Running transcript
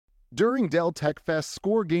During Dell Tech Fest,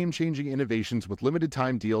 score game-changing innovations with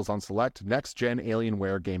limited-time deals on select next-gen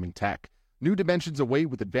Alienware gaming tech. New dimensions await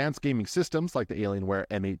with advanced gaming systems like the Alienware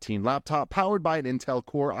M18 laptop powered by an Intel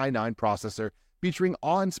Core i9 processor featuring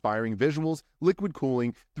awe-inspiring visuals, liquid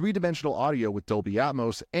cooling, three-dimensional audio with Dolby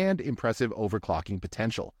Atmos, and impressive overclocking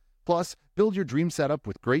potential. Plus, build your dream setup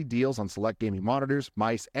with great deals on select gaming monitors,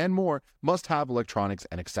 mice, and more must-have electronics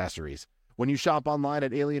and accessories. When you shop online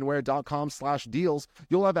at alienware.com/deals,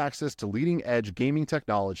 you'll have access to leading-edge gaming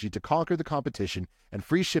technology to conquer the competition and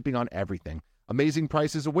free shipping on everything. Amazing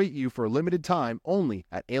prices await you for a limited time only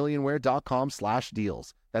at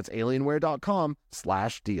alienware.com/deals. That's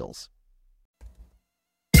alienware.com/deals.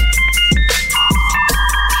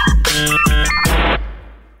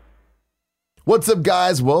 What's up,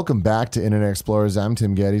 guys? Welcome back to Internet Explorers. I'm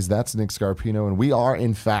Tim Geddes. That's Nick Scarpino, and we are,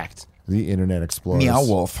 in fact, the Internet Explorers. Meow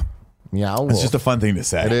Wolf. Meow Wolf. It's just a fun thing to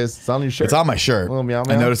say. It is. It's on your shirt. It's on my shirt. Little meow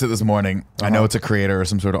meow. I noticed it this morning. I know it's a creator or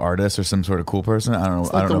some sort of artist or some sort of cool person. I don't know.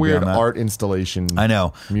 It's like the weird art installation. I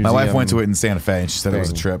know. My wife went to it in Santa Fe, and she said it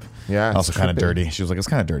was a trip. Yeah. Also kind of dirty. She was like, it's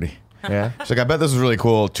kind of dirty. Yeah. She's like, I bet this was really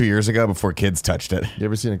cool 2 years ago before kids touched it. You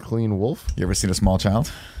ever seen a clean wolf? You ever seen a small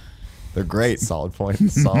child? They're great. Solid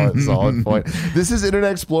point. Solid point. This is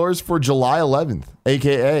Internet Explorers for July 11th,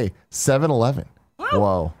 a.k.a. 7-Eleven.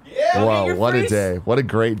 Whoa. Yeah, whoa, what a day. What a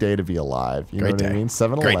great day to be alive. You Great know what day. I mean?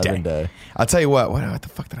 7-Eleven day. I'll tell you what the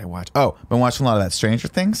fuck did I watch? Oh, been watching a lot of that Stranger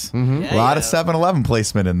Things. A lot of 7-Eleven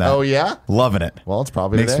placement in that. Oh, yeah? Loving it. Well, it's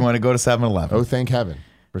probably Makes today. me want to go to 7-Eleven. Oh, thank heaven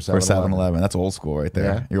for 7-Eleven. For 7-Eleven. That's old school right there.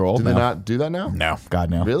 Yeah. You're old Do now. they not do that now? No, God,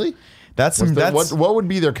 no. Really? That's What would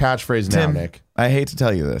be their catchphrase Tim, now, Nick? I hate to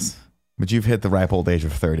tell you this, but you've hit the ripe old age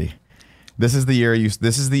of 30. This is the year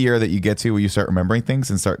that you get to where you start remembering things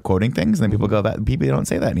and start quoting things, and then people go, "That people don't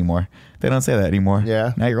say that anymore. They don't say that anymore."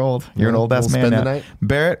 Yeah. Now you're old. You're an old ass We'll man spend now. the night.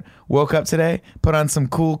 Barrett woke up today, put on some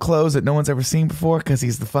cool clothes that no one's ever seen before because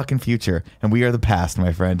he's the fucking future, and we are the past,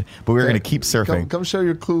 my friend. But we're gonna keep surfing. Come show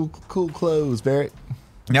your cool clothes, Barrett.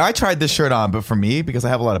 Now I tried this shirt on, but for me, because I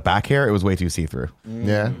have a lot of back hair, it was way too see through.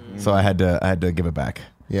 Yeah. So I had to give it back.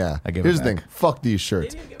 Yeah. I give it Here's the back. thing. Fuck these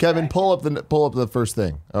shirts. Kevin, pull up the first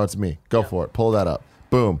thing. Oh, it's me. Go for it. Pull that up.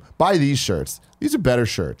 Boom. Buy these shirts. These are better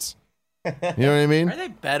shirts. You know what I mean? Are they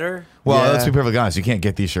better? Well, Yeah. let's be perfectly honest. You can't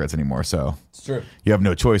get these shirts anymore, so It's true. you have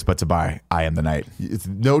no choice but to buy I Am the Night. It's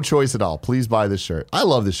no choice at all. Please buy this shirt. I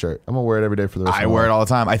love this shirt. I'm gonna wear it every day for the rest of I my wear it life. all the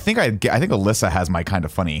time. I think Alyssa has my kind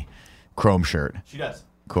of funny chrome shirt. She does.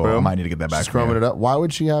 Cool. I Boom. might need to get that back. Just from chroming you. it up. Why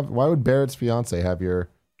would Barrett's fiance have your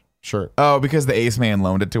shirt? Oh, because the Ace Man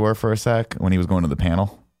loaned it to her for a sec when he was going to the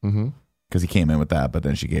panel. Mm-hmm. Because he came in with that, but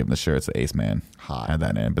then she gave him the shirts. The Ace Man Hot. had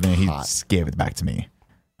that in, but then he Hot. gave it back to me.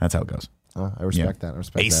 That's how it goes. I respect that. I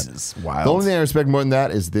respect that. Aces, wild. The only thing I respect more than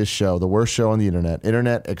that is this show, the worst show on the internet,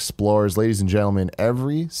 Internet Explorers, ladies and gentlemen,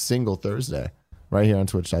 every single Thursday, right here on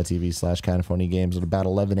twitch.tv/kindoffunnygames at about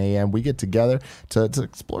 11 a.m. We get together to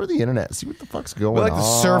explore the internet, see what the fuck's going on. We like to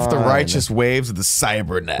surf the righteous waves of the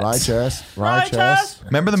cybernet. Righteous.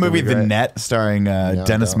 Remember the It's gonna movie be The great. Net starring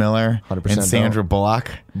Dennis don't. Miller 100% and Sandra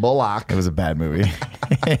Bullock? Bullock. It was a bad movie.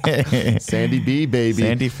 Sandy B, baby.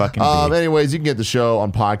 Sandy fucking B. Anyways, you can get the show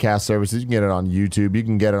on podcast services. You can get it on YouTube. You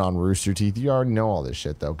can get it on Rooster Teeth. You already know all this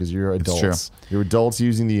shit, though, because you're adults. true. You're adults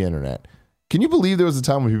using the internet. Can you believe there was a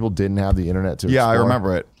time when people didn't have the internet to Yeah, I explore?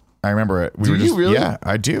 remember it. Do you really? Yeah,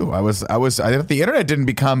 I do. I think the internet didn't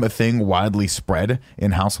become a thing widely spread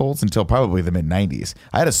in households until probably the mid 90s.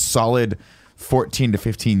 I had a solid 14 to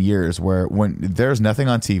 15 years where when there's nothing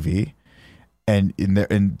on TV and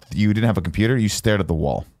you didn't have a computer, you stared at the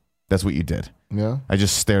wall. That's what you did. Yeah. I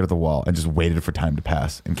just stared at the wall and just waited for time to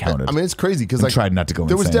pass and counted. I mean, it's crazy because I tried not to go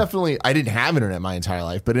There was insane. definitely, I didn't have internet my entire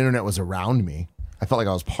life, but internet was around me. I felt like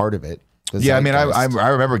I was part of it. The Yeah, I mean, I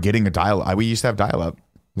zeitgeist. remember getting a dial. We used to have dial-up.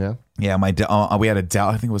 Yeah. Yeah, we had a Dell.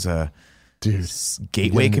 I think it was a Dude.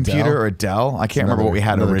 Gateway Getting a computer Dell? or a Dell. I can't remember what we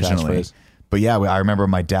had Another originally. catchphrase. But yeah, I remember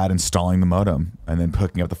my dad installing the modem and then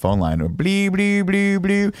hooking up the phone line. Blee, blee, blee,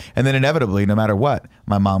 blee. And then inevitably, no matter what,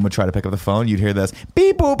 my mom would try to pick up the phone. You'd hear this,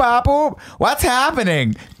 beep, boop, bop, boop. What's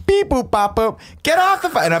happening? Beep, boop, bop, boop. Get off the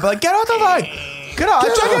phone. And I'd be like, get off the phone. Get off.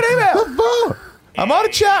 Check your email. I'm on a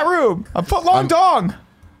chat room. I'm Footlong Dong.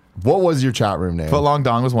 What was your chat room name? Footlong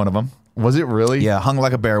Dong was one of them. Was it really? Yeah, Hung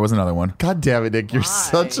Like a Bear was another one. God damn it, Nick. You're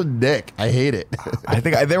such a Nick. I hate it. I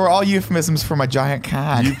think they were all euphemisms for my giant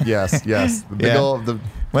cock. Yes. The big Yeah. old,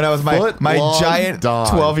 When I was my giant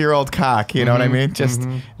 12-year-old cock, you know what I mean? Just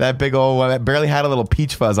that big old one that barely had a little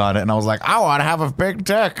peach fuzz on it, and I was like, I want to have a big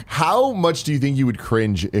dick. How much do you think you would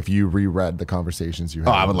cringe if you reread the conversations you had?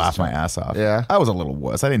 Oh, I would laugh my ass off. Yeah, I was a little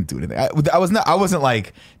wuss. I didn't do anything. I wasn't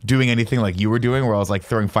like doing anything like you were doing, where I was like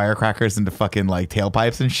throwing firecrackers into fucking like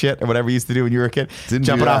tailpipes and shit, or whatever you used to do when you were a kid.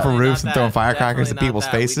 Jumping off of roofs and throwing firecrackers at people's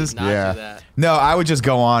faces. Yeah. No, I would just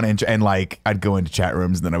go on and like I'd go into chat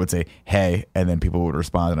rooms and then I would say hey, and then people would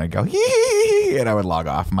respond and I'd go hee, and I would log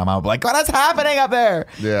off. My mom would be like, "What's happening up there?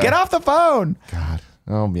 Yeah. Get off the phone." God.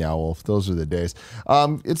 Oh, Meow Wolf. Those are the days.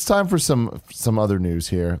 It's time for some other news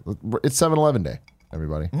here. It's 7-Eleven Day,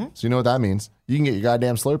 everybody. So you know what that means. You can get your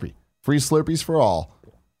goddamn Slurpee. Free Slurpees for all.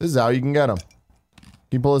 This is how you can get them. Can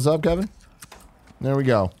you pull this up, Kevin? There we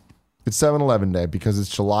go. It's 7-Eleven Day because it's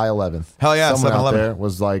July 11th. Hell yeah, Someone 7-Eleven. out there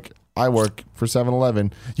was like, I work for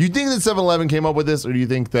 7-Eleven. You think that 7-Eleven came up with this, or do you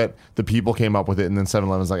think that the people came up with it and then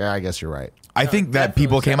 7-Eleven's like, I guess you're right? I think that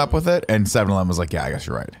people came up with it and 7-Eleven was like, yeah, I guess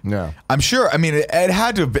you're right. Yeah. I'm sure. I mean, it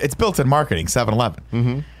had to. It's built in marketing.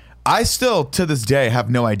 7-Eleven. I still to this day have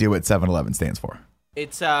no idea what 7-Eleven stands for.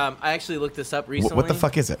 It's I actually looked this up recently. What the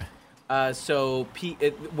fuck is it?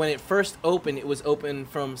 When it first opened, it was open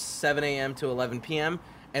from 7 a.m. to 11 p.m.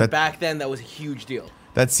 And back then, that was a huge deal.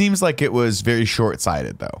 That seems like it was very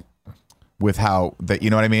short-sighted, though. With how that, you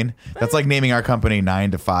know what I mean? That's like naming our company 9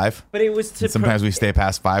 to 5. But it was to sometimes we stay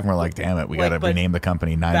past 5 and we're like, damn it, we got to rename the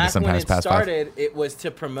company 9 to sometimes past 5. Back when it started, it was to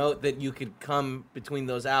promote that you could come between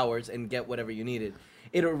those hours and get whatever you needed.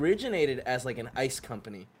 It originated as like an ice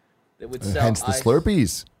company that would sell hence the ice.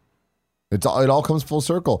 Slurpees. It all comes full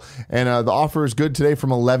circle. And the offer is good today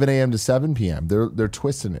from 11 a.m. to 7 p.m. They're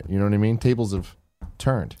twisting it. You know what I mean? Tables have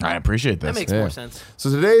turned. I appreciate this. That makes more sense. So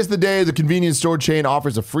today is the day the convenience store chain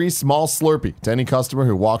offers a free small Slurpee to any customer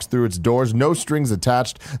who walks through its doors. No strings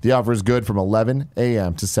attached. The offer is good from 11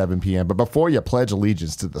 a.m. to 7 p.m. But before you pledge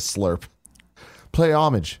allegiance to the Slurp, play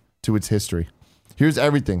homage to its history. Here's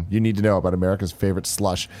everything you need to know about America's favorite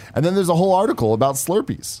slush. And then there's a whole article about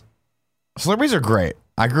Slurpees. Slurpees are great.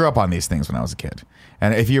 I grew up on these things when I was a kid.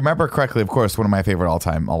 And if you remember correctly, of course, one of my favorite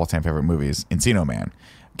all-time favorite movies, Encino Man,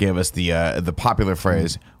 gave us the popular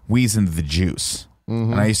phrase, wheezing the juice.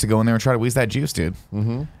 And I used to go in there and try to wheeze that juice, dude.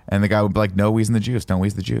 And the guy would be like, no wheezing the juice. Don't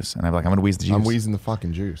wheeze the juice. And I'd be like, I'm going to wheeze the juice. I'm wheezing the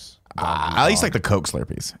fucking juice. I used to like the Coke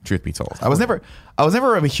Slurpees, truth be told. I was never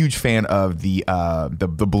a huge fan of the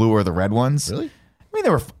blue or the red ones. Really? I mean, they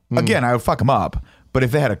were, again, I would fuck them up. But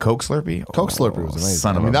if they had a Coke Slurpee, Coke Slurpee was amazing.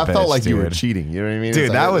 Son of a that bitch, felt like you were dude. cheating. You know what I mean?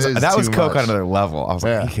 Dude, that was Coke on much. another level. I was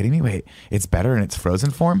like, are you kidding me? Wait, it's better in its frozen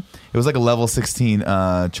form? It was like a level 16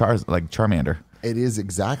 Charmander. It is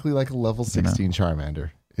exactly like a level 16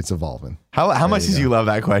 Charmander. It's evolving. How much did you love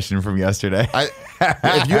that question from yesterday?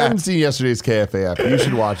 If you haven't seen yesterday's KFAF, you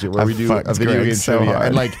should watch it where we do a video game trivia.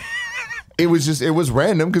 And like, it was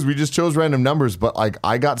random because we just chose random numbers, but like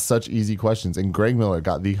I got such easy questions, and Greg Miller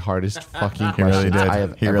got the hardest fucking questions I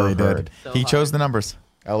have ever heard. He chose the numbers.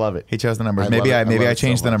 I love it. He chose the numbers. Maybe I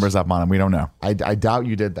changed the numbers up on him. We don't know. I doubt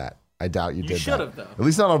you did that. I doubt you did that. You should have, though. At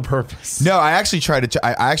least not on purpose. No, I actually tried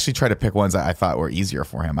to pick ones that I thought were easier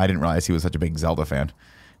for him. I didn't realize he was such a big Zelda fan.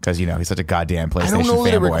 Because, he's such a goddamn PlayStation fanboy. I don't know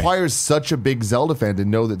that it requires such a big Zelda fan to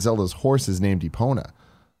know that Zelda's horse is named Epona.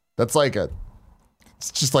 That's like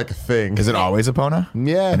it's just like a thing. Is it always Epona?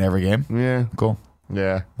 Yeah. In every game? Yeah. Cool.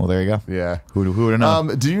 Yeah. Well, there you go. Yeah. Who would have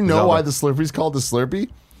known? Do you know why the Slurpee's called the Slurpee?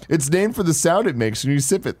 It's named for the sound it makes when you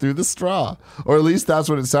sip it through the straw. Or at least that's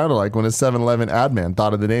what it sounded like when a 7-Eleven ad man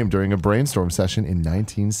thought of the name during a brainstorm session in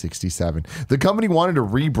 1967. The company wanted to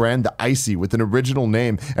rebrand the Icy with an original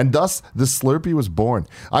name, and thus the Slurpee was born.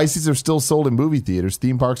 Icies are still sold in movie theaters,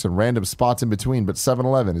 theme parks, and random spots in between, but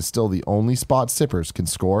 7-Eleven is still the only spot sippers can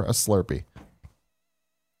score a Slurpee.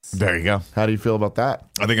 There you go. How do you feel about that?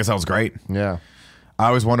 I think it sounds great. Yeah. I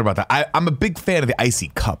always wonder about that. I'm a big fan of the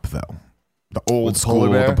Icy Cup, though. The old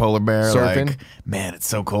school, the polar bear. Surfing. Like, man, it's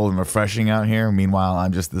so cold and refreshing out here. Meanwhile,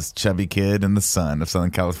 I'm just this chubby kid in the sun of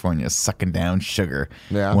Southern California sucking down sugar.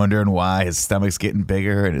 Yeah. Wondering why his stomach's getting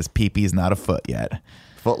bigger and his pee-pee's not a foot yet.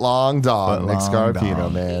 Footlong dog, Nick Scarpino, I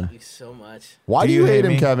man. hate you so much. Why do you hate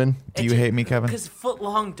him, Kevin? Do you hate me, Kevin? Because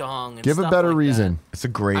footlong dong. And Give a stuff better like reason. That. It's a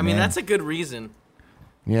great name. That's a good reason.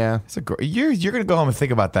 Yeah. It's a great. You're gonna go home and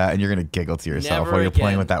think about that, and you're gonna giggle to yourself Never while you're again.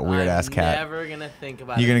 playing with that weird ass cat. Never gonna think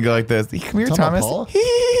about You're it. gonna go like this. Come here, Talking Thomas. about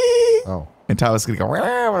Oh. And Thomas is gonna go.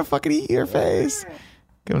 I want to fucking eat your face.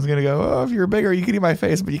 Kevin's gonna go. Oh, if you were bigger, you could eat my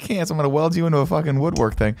face, but you can't. So I'm gonna weld you into a fucking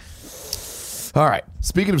woodwork thing. All right.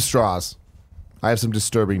 Speaking of straws, I have some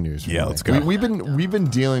disturbing news. Yeah, let's go. We've been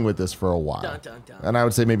dealing with this for a while, Dun, dun, dun. and I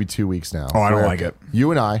would say maybe 2 weeks now. Oh, I don't where like it.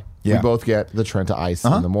 You and I, Yeah. we both get the Trenta Ice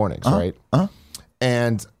in the mornings, right?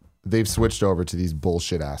 And they've switched over to these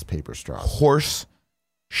bullshit ass paper straws. Horse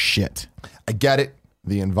shit. I get it.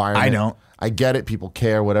 The environment. I don't. I get it. People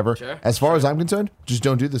care, whatever. Sure. As far as I'm concerned, just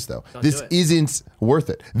don't do this, though. Don't This do it. isn't worth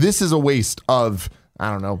it. This is a waste of, I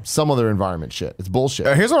don't know, some other environment shit. It's bullshit.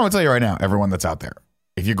 Here's what I'm going to tell you right now, everyone that's out there.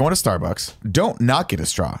 If you're going to Starbucks, don't not get a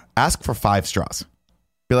straw. Ask for 5 straws.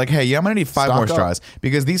 Be like, hey, yeah, I'm going to need 5 Stock more up. straws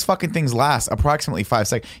because these fucking things last approximately 5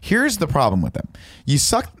 seconds. Here's the problem with them. You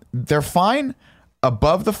suck. They're fine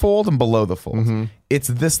above the fold and below the fold. It's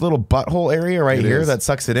this little butthole area right here is. that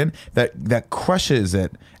sucks it in, that crushes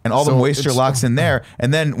it, and all the So moisture it's- locks in there.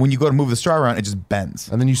 And then when you go to move the straw around, it just bends.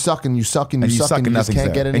 And then you suck and you suck and you And you suck suck and and you just nothing's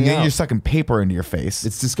can't there. get And anything then out. you're sucking paper into your face.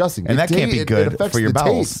 It's disgusting. And that can't be it good affects for your the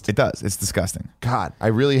bowels. taste. It does. It's disgusting. God, I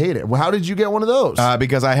really hate it. Well, how did you get one of those?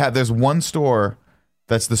 Because there's one store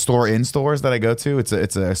that's the store in stores that I go to. It's a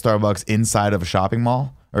Starbucks inside of a shopping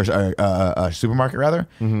mall or a supermarket rather.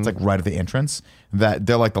 It's like right at the entrance. That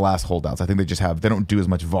they're like the last holdouts. I think they don't do as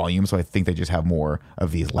much volume, so I think they just have more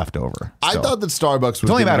of these left over. I So, thought that Starbucks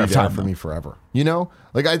was only a going matter to of be there time, for though. me forever. You know,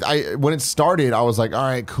 like I when it started, I was like, all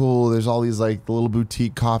right, cool. There's all these like little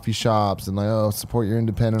boutique coffee shops and like, oh, support your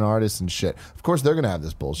independent artists and shit. Of course, they're going to have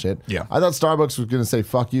this bullshit. Yeah. I thought Starbucks was going to say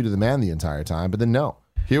fuck you to the man the entire time, but then no.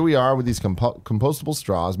 Here we are with these compostable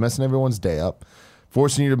straws, messing everyone's day up,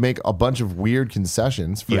 forcing you to make a bunch of weird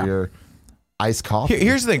concessions for Yeah. your iced coffee.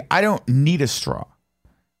 Here's the thing. I don't need a straw.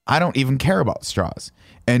 I don't even care about straws.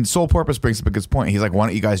 And Soul Porpoise brings up a good point. He's like, why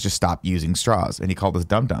don't you guys just stop using straws? And he called us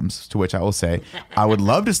dum-dums, to which I will say, I would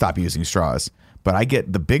love to stop using straws, but I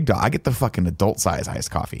get the big dog. I get the fucking adult size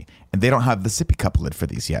iced coffee. And they don't have the sippy cup lid for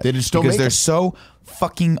these yet. They just don't because make they're them. so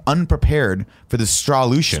fucking unprepared for the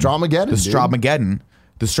strawlution. Strawmageddon, The dude. Strawmageddon.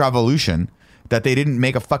 The Strawvolution. That they didn't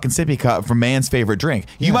make a fucking sippy cup for man's favorite drink.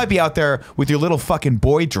 You might be out there with your little fucking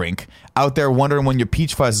boy drink, out there wondering when your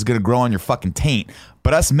peach fuzz is going to grow on your fucking taint.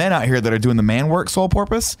 But us men out here that are doing the man work, Soul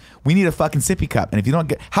Porpoise, we need a fucking sippy cup. And if you don't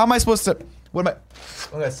get, how am I supposed to? What am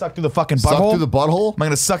I? I'm gonna suck through the fucking butthole. Suck through the butthole? Am I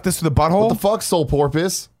gonna suck this through the butthole? What the fuck, Soul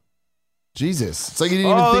Porpoise? Jesus. It's like you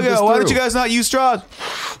didn't Oh, even think yeah. this Why through. don't you guys not use straws?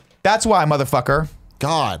 That's why, motherfucker.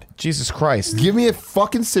 God. Jesus Christ. Give me a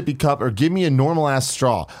fucking sippy cup or give me a normal ass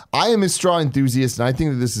straw. I am a straw enthusiast and I think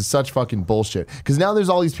that this is such fucking bullshit. Because now there's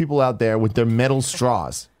all these people out there with their metal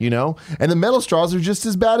straws, you know? And the metal straws are just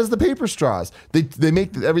as bad as the paper straws. They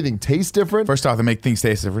make everything taste different. First off, they make things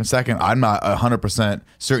taste different. Second, I'm not 100%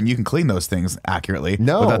 certain you can clean those things accurately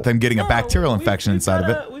No. without them getting a bacterial We've infection inside of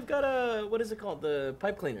it. We've got a, what is it called? The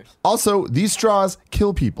pipe cleaners. Also, these straws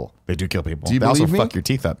kill people They do kill people. Do you They also believe me? fuck your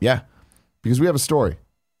teeth up. Yeah. because we have a story.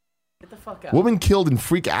 Get the fuck out. Woman killed in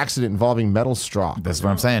freak accident involving metal straw. This is what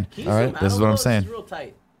I'm saying. Can you all zoom right, out this is a what I'm little? saying. This is real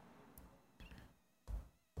tight.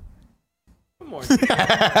 One more.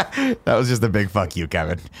 That was just a big fuck you,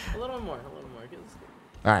 Kevin. A little more. A little more.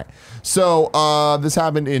 All right. So this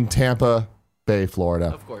happened in Tampa Bay, Florida.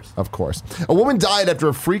 Of course. Of course. A woman died after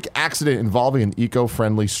a freak accident involving an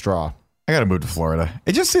eco-friendly straw. I gotta move to Florida.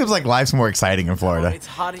 It just seems like life's more exciting in Oh, Florida. it's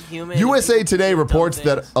hot and humid. USA People Today do dumb reports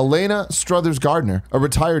that things. Elena Struthers Gardner, a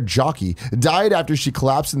retired jockey, died after she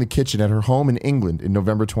collapsed in the kitchen at her home in England in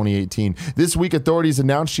November 2018. This week, authorities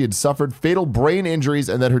announced she had suffered fatal brain injuries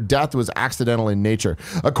and that her death was accidental in nature.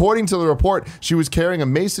 According to the report, she was carrying a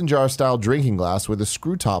mason jar-style drinking glass with a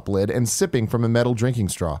screw-top lid and sipping from a metal drinking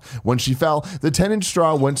straw. When she fell, the 10-inch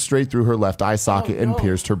straw went straight through her left eye socket and no.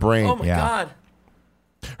 pierced her brain. Oh my Yeah. god.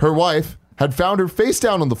 Her wife had found her face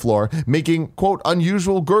down on the floor, making, quote,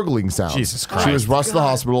 unusual gurgling sounds. Jesus She was Christ. rushed to the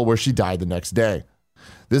hospital where she died the next day.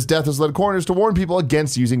 This death has led coroners to warn people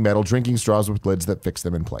against using metal drinking straws with lids that fix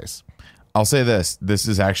them in place. I'll say this. This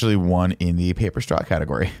is actually one in the paper straw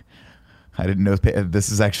category. I didn't know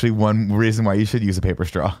this is actually one reason why you should use a paper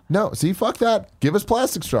straw. No, see, fuck that. Give us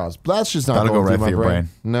plastic straws. That's just not That'll going go right through my through your brain.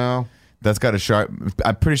 brain. No. That's got a sharp.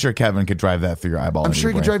 I'm pretty sure Kevin could drive that through your eyeball. I'm into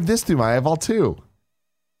sure you your could brain. drive this through my eyeball, too.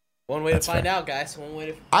 One way That's to find fair. out, guys. One way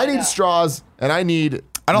to find I need out. straws, and I need...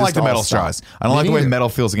 I don't this like the to all metal stop. straws. I don't Me like the way neither. metal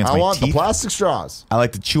feels against I my want the teeth. plastic straws. I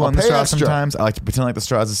like to chew I'll on the pay straw extra. sometimes. I like to pretend like the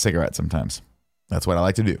straw is a cigarette sometimes. That's what I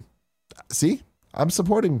like to do. See? I'm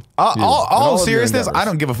supporting All, you all, in all of your seriousness, endeavors. I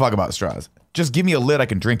don't give a fuck about straws. Just give me a lid I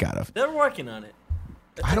can drink out of. They're working on it.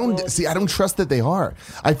 I don't trust that they are.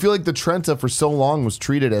 I feel like the Trenta for so long was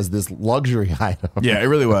treated as this luxury item. Yeah, it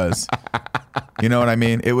really was. You know what I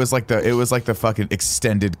mean? It was like the fucking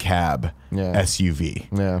extended cab Yeah. SUV.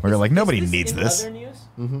 Yeah. Where you're like, nobody Is needs in this. Other news?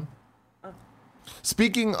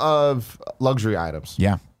 Speaking of luxury items,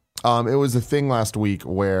 Yeah. it was a thing last week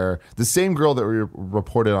where the same girl that we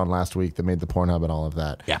reported on last week that made the Pornhub and all of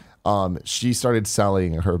that, Yeah. she started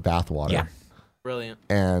selling her bathwater. Yeah. Brilliant.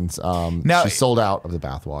 And Now, she sold out of the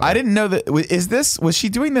bathwater. I didn't know that. Was she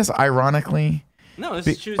doing this ironically? No,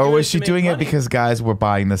 was she doing it because guys were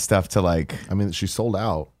buying this stuff to like? I mean, she sold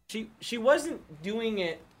out. She wasn't doing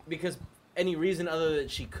it because any reason other than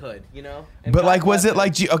she could, you know. And But like, was it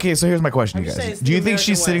like? Okay, so here's my question, you guys. Do you think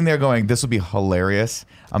she's sitting there going, "This would be hilarious.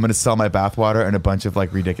 I'm going to sell my bathwater, and a bunch of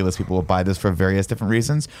like ridiculous people will buy this for various different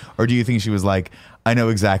reasons"? Or do you think she was like, "I know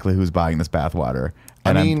exactly who's buying this bathwater,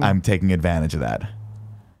 and I'm taking advantage of that"?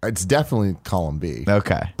 It's definitely column B.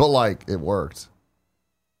 Okay, but like it worked,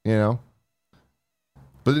 you know.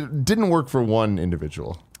 But it didn't work for one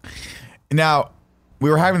individual. Now, we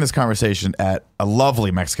were having this conversation at a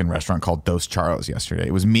lovely Mexican restaurant called Dos Charros yesterday.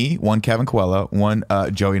 It was me, one Kevin Coelho, one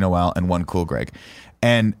Joey Noel, and one Cool Greg.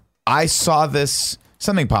 And I saw this,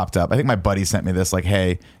 something popped up. I think my buddy sent me this, like,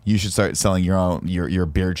 hey, you should start selling your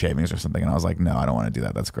beard shavings or something. And I was like, no, I don't want to do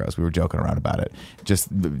that. That's gross. We were joking around about it. Just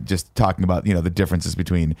talking about, the differences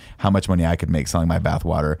between how much money I could make selling my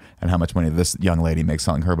bathwater and how much money this young lady makes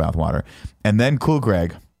selling her bathwater. And then Cool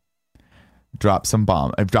Greg dropped a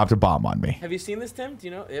bomb on me. Have you seen this, Tim? Do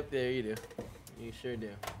you know? Yep, there you do. You sure do.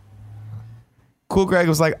 Cool Greg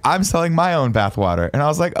was like, I'm selling my own bathwater. And I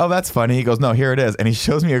was like, oh, that's funny. He goes, no, here it is. And he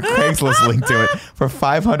shows me a Craigslist link to it for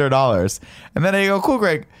 $500. And then I go, Cool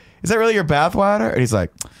Greg, is that really your bathwater? And he's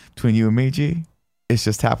like, between you and me, G, it's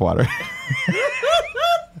just tap water.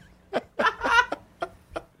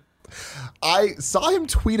 I saw him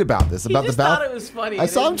tweet about this, about the bath. Thought it was funny. I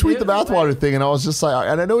saw him tweet the bathwater thing, and I was just like,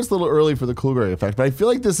 and I know it's a little early for the Cool Greg effect, but I feel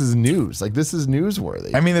like this is news. Like, this is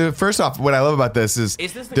newsworthy. I mean, first off, what I love about this is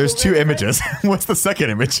there's two images. What's the second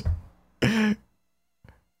image?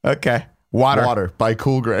 Okay. Water by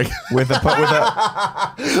Cool Greg. with a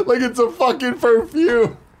like it's a fucking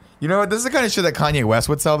perfume. You know what? This is the kind of shit that Kanye West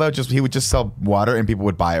would sell, though. He would just sell water and people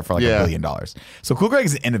would buy it for like $1 billion. So Cool Greg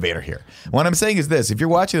is an innovator here. What I'm saying is this. If you're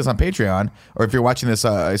watching this on Patreon or if you're watching this,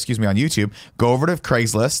 on YouTube, go over to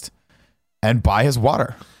Craigslist and buy his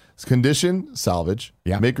water. It's condition, salvage,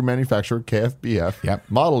 maker, manufacturer, KFBF,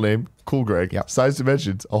 model name, Cool Greg, size,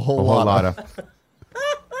 dimensions, a whole lot of.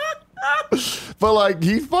 But like,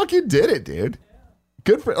 he fucking did it, dude.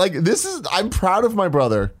 Good for, like, I'm proud of my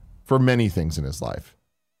brother for many things in his life.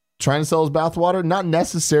 Trying to sell his bathwater, not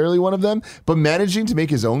necessarily one of them, but managing to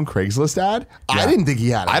make his own Craigslist ad. I didn't think he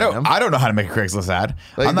had it. I don't know how to make a Craigslist ad.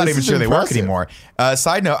 Like, I'm not even sure they work anymore.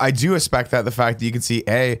 Side note, I do respect that the fact that you can see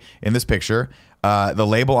in this picture, the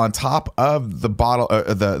label on top of the bottle,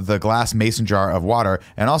 the glass mason jar of water,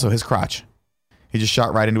 and also his crotch. He just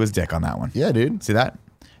shot right into his dick on that one. Yeah, dude. See that?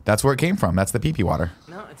 That's where it came from. That's the pee-pee water.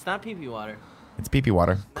 No, it's not pee-pee water. It's pee-pee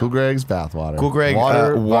water. Cool Greg's bathwater. Cool Greg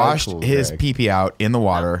washed his pee-pee out in the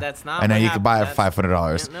water. No, that's not. And now you can buy it for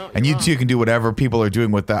 $500. And you too can do whatever people are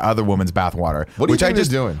doing with the other woman's bathwater. What do you think they're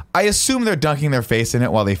doing? I assume they're dunking their face in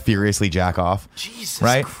it while they furiously jack off. Jesus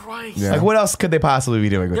Christ. Yeah. Like, what else could they possibly be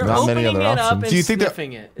doing with it? Not many other options. Do you think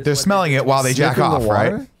they're smelling it while they jack off,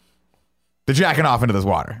 right? They're jacking off into this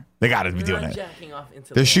water. They got to be doing it.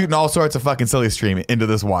 They're shooting all sorts of fucking silly stream into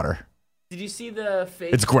this water. Did you see the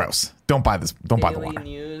fake? It's gross. Don't buy this. Don't buy the water.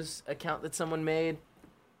 News account that someone made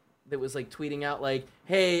that was like tweeting out like,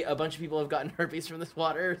 "Hey, a bunch of people have gotten herpes from this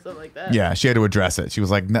water" or something like that. Yeah, she had to address it. She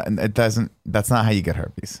was like, "No, it doesn't. That's not how you get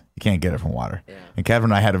herpes. You can't get it from water." Yeah. And Kevin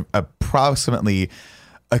and I had a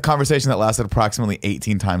conversation that lasted approximately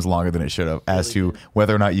 18 times longer than it should have as to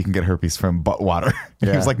whether or not you can get herpes from butt water.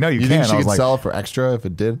 Yeah. He was like, "No, you can't." Think she could sell it for extra if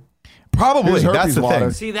it did? Probably. That's the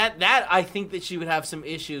thing. See that I think that she would have some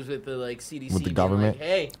issues with the like CDC, with the government. Like,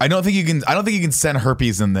 hey, I don't think you can send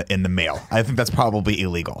herpes in the mail. I think that's probably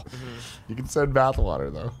illegal. You can send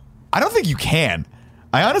bathwater though. I don't think you can.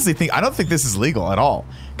 I don't think this is legal at all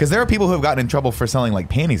because there are people who have gotten in trouble for selling like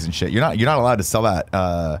panties and shit. You're not allowed to sell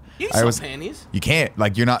that. You can sell panties. You can't.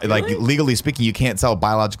 Like you're not really? Like legally speaking, you can't sell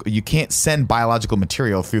biological. You can't send biological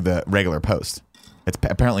material through the regular post. It's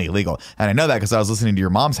apparently illegal. And I know that because I was listening to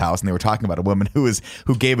your mom's house and they were talking about a woman who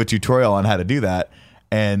gave a tutorial on how to do that.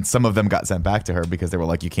 And some of them got sent back to her because they were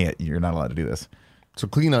like, you're not allowed to do this. So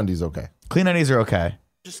clean undies okay. Clean undies are okay.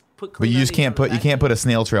 Just put but you just can't put a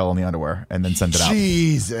snail trail on the underwear and then send it out.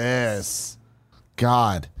 Jesus.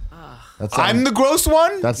 God. I'm the gross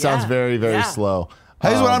one? That sounds very, very slow.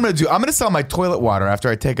 Here's what I'm going to do. I'm going to sell my toilet water after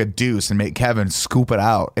I take a deuce and make Kevin scoop it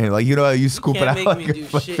out. And like, how you scoop it out like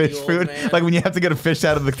fish food? Like when you have to get a fish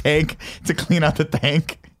out of the tank to clean out the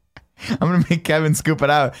tank. I'm going to make Kevin scoop it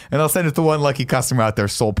out and I'll send it to one lucky customer out there,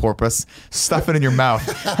 sole porpoise. Stuff it in your mouth.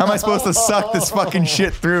 How am I supposed to suck this fucking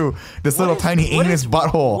shit through this little tiny anus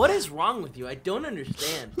butthole? What is wrong with you? I don't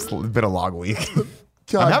understand. It's been a long week.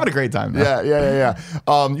 I'm having a great time now. Yeah.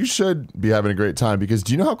 You should be having a great time because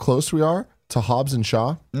do you know how close we are to Hobbs and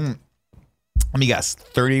Shaw? Let me guess.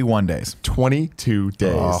 31 days. 22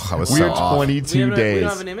 days. Oh, I was we so are off. 22 We days don't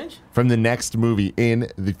have an image? from the next movie in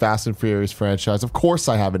the Fast and Furious franchise. Of course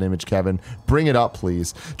I have an image, Kevin. Bring it up,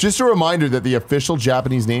 please. Just a reminder that the official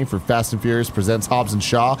Japanese name for Fast and Furious Presents Hobbs and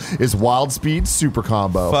Shaw is Wild Speed Super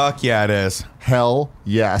Combo. Fuck yeah, it is. Hell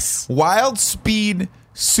yes. Wild Speed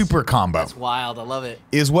Super Combo That's wild. I love it.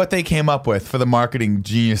 is what they came up with for the marketing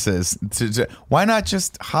geniuses. Why not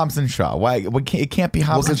just Hobbs and Shaw? Why it can't be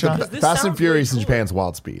Hobbs and Shaw? This Fast sounds and Furious really in cool. Japan's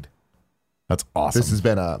Wild Speed. That's awesome. This has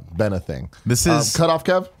been a thing. This is cut off,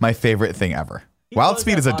 Kev. my favorite thing ever. He Wild knows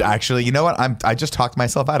Speed that is body. actually, you know what? I just talked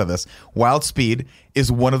myself out of this. Wild Speed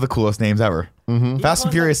is one of the coolest names ever. Mm-hmm. Fast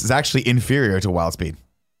and Furious is actually inferior to Wild Speed.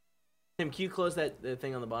 Tim, can you close that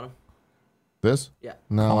thing on the bottom? This? Yeah.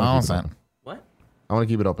 No, I want to keep it open. What? I want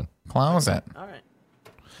to keep it open. Close it. All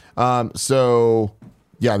right. So,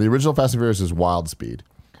 yeah, the original Fast and Furious is Wild Speed.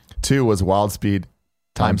 2 was Wild Speed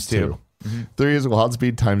times 2. 3 is Wild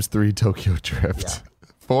Speed times 3 Tokyo Drift.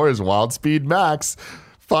 4 is Wild Speed Max.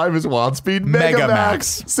 5 is Wild Speed Mega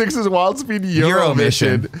Max. 6 is Wild Speed Euro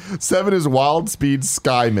Mission. 7 is Wild Speed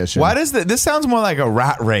Sky Mission. Why does this sounds more like a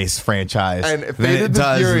rat race franchise And than Fate it of the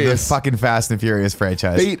does Furious. the fucking Fast and Furious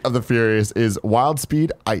franchise? Fate of the Furious is Wild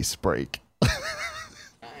Speed Ice Break.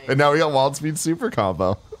 And now we got Wild Speed Super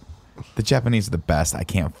Combo. The Japanese are the best. I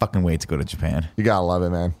can't fucking wait to go to Japan. You gotta love it,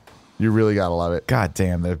 man. You really gotta love it. God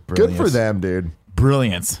damn, they're brilliant. Good for them, dude.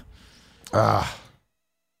 Brilliant.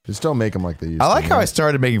 Just don't make them like they used I to. like how I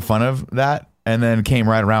started making fun of that and then came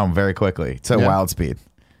right around very quickly to Yeah. Wild Speed.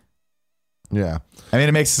 Yeah. I mean,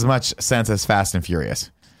 it makes as much sense as Fast and Furious.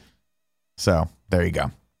 So there you go.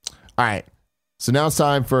 All right. So now it's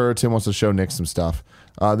time for Tim wants to show Nick some stuff.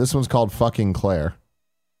 This one's called Fucking Claire.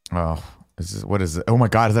 Oh, what is it? Oh my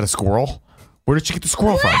God, is that a squirrel? Where did you get the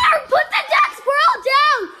squirrel from? Put the dead squirrel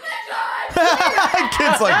down!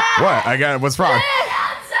 Kid's like, what? I got it. What's wrong?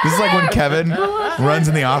 This is like when Kevin runs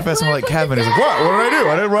in the office and we're like, Kevin, he's like, what? What did I do?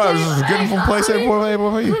 I didn't run. I was just getting from place A. What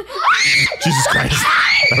about you? Jesus Christ.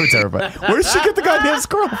 That was terrifying. Where did she get the goddamn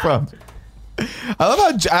squirrel from?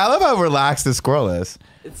 I love how relaxed this squirrel is.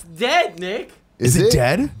 It's dead, Nick. Is it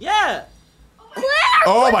dead? Yeah.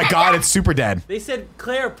 Oh my God, it's super dead. They said,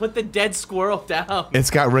 Claire, put the dead squirrel down. It's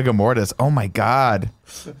got rigor mortis. Oh my God.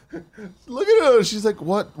 Look at her. She's like,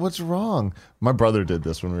 what's wrong? My brother did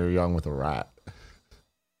this when we were young with a rat.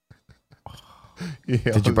 Yeah,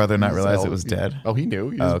 Did your brother not he's realize all- it was dead? Oh, he knew.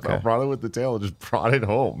 He Oh, just okay. brought it with the tail and just brought it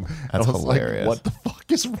home. That's I was hilarious. Like, what the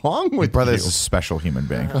fuck is wrong with Your brother you? is a special human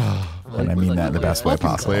being. And I mean that in the best way Fucking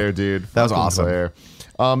possible. Claire, dude. That was Fucking awesome. Claire.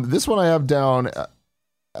 This one I have down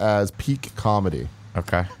as peak comedy.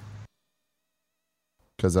 Okay.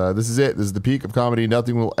 Because this is it. This is the peak of comedy.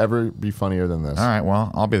 Nothing will ever be funnier than this. All right, well,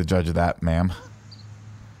 I'll be the judge of that, ma'am.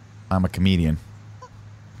 I'm a comedian.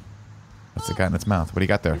 What's it got in its mouth? What do you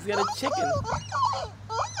got there? He's got a chicken.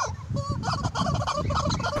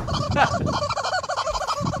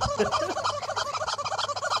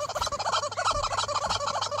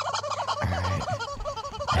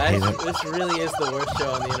 This really is the worst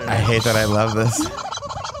show on the internet. I hate that I love this.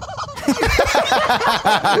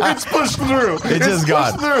 It's pushed through. It's just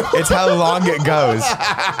gone. through. It's how long it goes.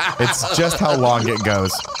 It's just how long it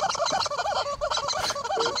goes.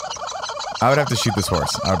 I would have to shoot this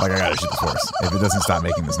horse. I gotta shoot this horse if it doesn't stop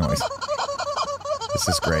making this noise. This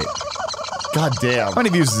is great. God damn. How many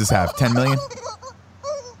views does this have? 10 million?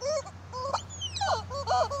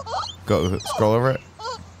 Go scroll over it.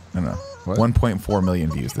 No. What? 1.4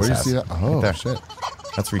 million views. This Where do you has. see that? Oh, Right there. shit.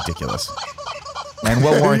 That's ridiculous. And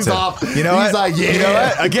well warranted. He's off. You know He's what? like, yeah. You know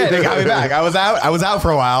what? Again, it got me back. I was out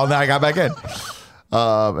for a while, and then I got back in.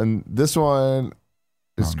 And this one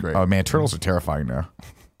is great. Oh man, turtles are terrifying now.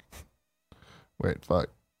 Wait, fuck.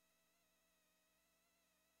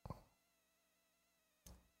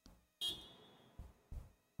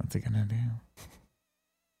 What's it gonna do?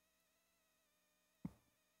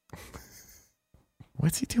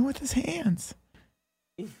 What's he doing with his hands?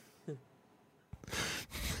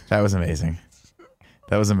 That was amazing.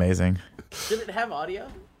 That was amazing. Did it have audio?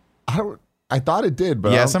 I thought it did,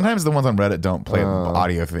 but Yeah, I'm- sometimes the ones on Reddit don't play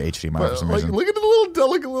audio through HDMI for but, some like, reason. look at the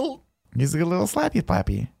little. He's like a little slappy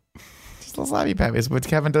pappy. Just a little slappy pappy. It's what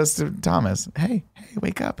Kevin does to Thomas. Hey,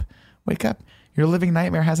 wake up. Wake up. Your living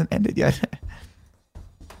nightmare hasn't ended yet.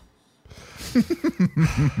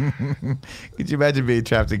 Could you imagine being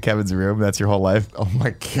trapped in Kevin's room? That's your whole life. Oh my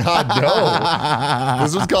god, no!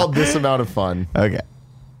 This was called This Amount of Fun. Okay.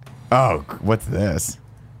 Oh, what's this?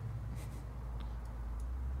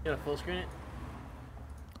 You gotta full screen it?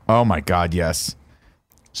 Oh my God, yes.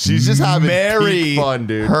 She's just having Marry peak fun,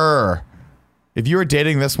 dude. her. If you were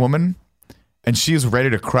dating this woman, and she's ready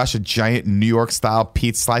to crush a giant New York style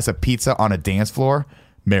slice of pizza on a dance floor,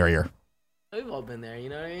 marry her. We've all been there, you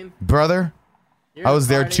know what I mean? Brother, I was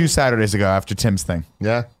there 2 Saturdays ago after Tim's thing.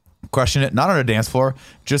 Yeah. Crushing it, not on a dance floor,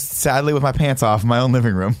 just sadly with my pants off in my own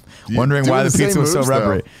living room, wondering why the pizza was so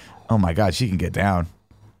rubbery. Oh my God, she can get down.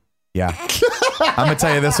 Yeah. I'm going to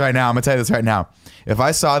tell you this right now. If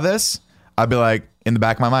I saw this, I'd be like, in the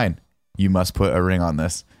back of my mind, you must put a ring on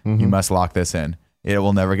this. You must lock this in. It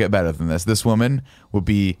will never get better than this. This woman will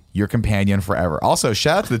be your companion forever. Also,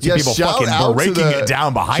 shout out to the two people fucking breaking it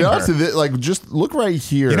down behind her. Shout out to this, like, just look right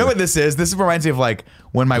here. You know what this is? This reminds me of like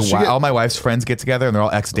when all my wife's friends get together and they're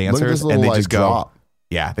all ex-dancers and they just go. Drop.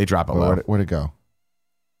 Yeah, they drop it low. Where'd it go?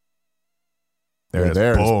 There it is.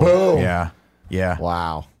 There Boom. Boom. Yeah.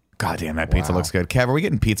 Wow. God damn, that pizza looks good. Kev, are we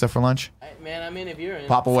getting pizza for lunch? Man, I mean, if you're in.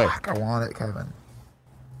 Pop away. Fuck, I want it, Kevin.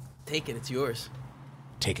 Take it. It's yours.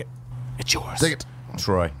 Take it. It's yours. Take it.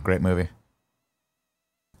 Troy, great movie.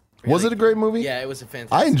 Really? Was it a great movie? Yeah, it was a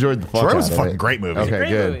fantastic. I enjoyed the fuck Troy was a out of fucking it. great movie. Okay, Great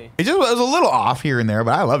good. movie. It was a little off here and there,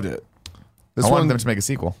 but I loved it. This I wanted one them to make a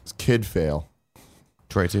sequel. is kid fail.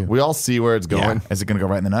 Troy too. We all see where it's going. Yeah. Is it going to go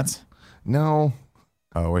right in the nuts? No.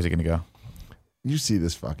 Oh, where's it going to go? You see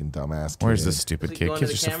this fucking dumbass kid. Where's this stupid Is he kid? going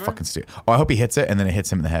Kids to are the so camera? fucking stupid. Oh, I hope he hits it and then it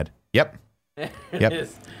hits him in the head. Yep. Yep.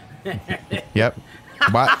 Yep.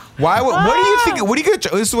 Why? What do you think? What do you?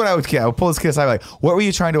 This is what I would pull this kid aside. Like, what were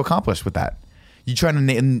you trying to accomplish with that? You trying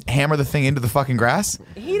to hammer the thing into the fucking grass?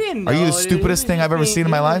 He didn't know. Are you the dude. stupidest He was thing just I've ever being- seen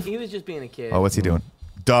in my life? He was just being a kid. Oh, what's he doing?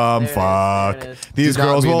 Dumb There it is, fuck. there it is. These Do not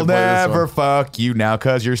girls mean will to play this never one. fuck you now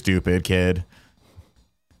because you're stupid, kid.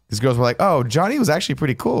 These girls were like, oh, Johnny was actually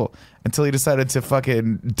pretty cool until he decided to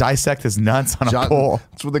fucking dissect his nuts on a pole.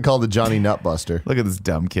 That's what they call the Johnny Nutbuster. Look at this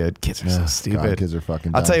dumb kid. Kids are so stupid. God, kids are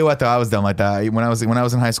fucking I'll dumb. tell you what, though, I was dumb like that. When I was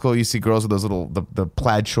in high school, you see girls with those little the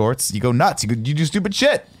plaid shorts. You go nuts. You do stupid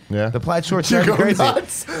shit. Yeah. The plaid shorts You are go crazy.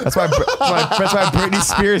 nuts. That's why Britney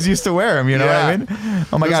Spears used to wear them. You know what I mean?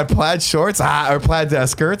 Oh my God, plaid shorts or plaid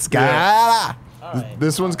skirts. Yeah. Alright.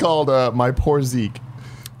 This one's called My Poor Zeke.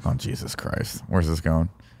 Oh Jesus Christ, where's this going?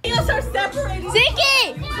 You guys are separated.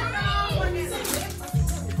 Ziki!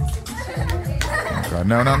 Oh God,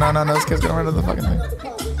 no! This kid's going right into the fucking thing.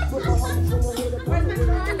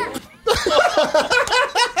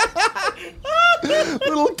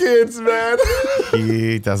 Little kids, man.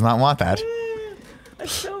 He does not want that.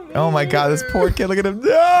 That's so mean. Oh my God, this poor kid! Look at him. No!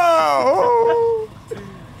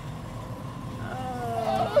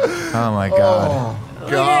 Oh my God.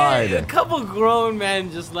 Look at a God. couple grown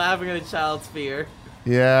men just laughing at a child's fear.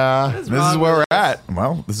 Yeah. What's This wrong is where we're with at.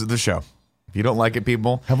 Well, this is the show. If you don't like it,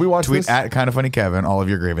 people, Have we watched tweet this? at Kind of Funny Kevin all of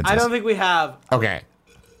your grievances. I don't think we have. Okay.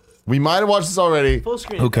 We might have watched this already. Full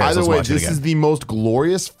screen. Who cares? Either Let's way, watch it this again. is the most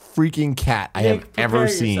glorious freaking cat I have Nick, ever prepare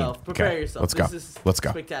seen. yourself. Prepare Okay, yourself. let's go. This is Let's go.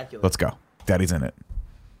 Spectacular. Let's go. Daddy's in it.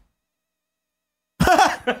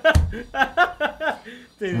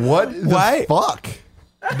 What the Why? fuck?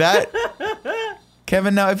 That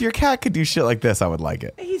Kevin. Now, if your cat could do shit like this, I would like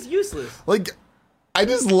it. He's useless. Like, I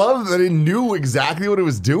just love that it knew exactly what it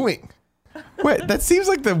was doing. Wait, that seems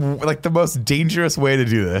like the most dangerous way to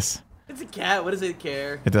do this. It's a cat. What does it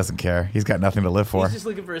care? It doesn't care. He's got nothing to live for. He's just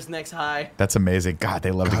looking for his next high. That's amazing. God,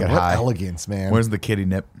 they love to God, get what high. elegance, man. Where's the kitty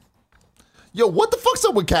nip? Yo, what the fuck's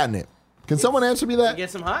up with catnip? Can someone answer me that? Get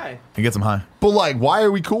some high. He gets him high But like, why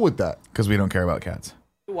are we cool with that? because we don't care about cats.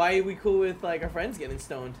 Why are we cool with like our friends getting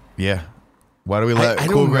stoned? Yeah. Why do we let I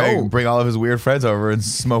Cool don't Greg know. bring all of his weird friends over and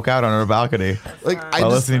smoke out on our balcony Like, while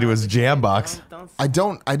listening to his jam box? I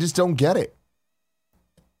just don't get it.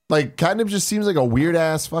 Like, catnip just seems like a weird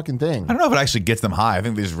ass fucking thing. I don't know if it actually gets them high. I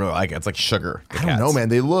think they just really like it. It's like sugar. the I don't know, cats. man.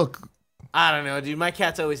 They look. I don't know, dude. My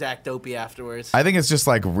cats always act dopey afterwards. I think it's just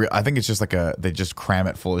like I think it's just like they just cram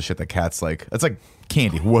it full of shit that cats like. It's like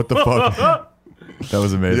candy. What the fuck? That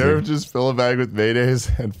was You ever amazing. just fill a bag with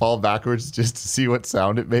mayonnaise and fall backwards just to see what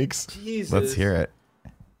sound it makes? Jesus. Let's hear it.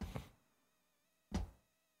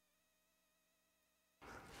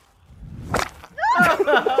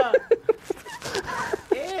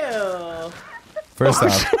 Ew. First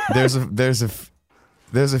off,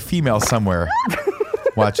 there's a female somewhere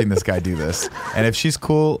watching this guy do this, and if she's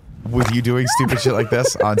cool with you doing stupid shit like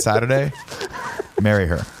this on Saturday, marry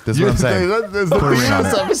her. This is what I'm saying. That's the Put a theme ring on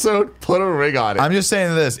of this it. episode. Put a ring on it. I'm just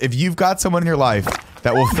saying this. If you've got someone in your life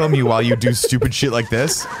that will film you while you do stupid shit like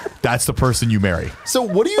this, that's the person you marry. So,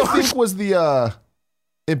 what do you think was the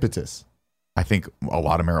impetus? I think a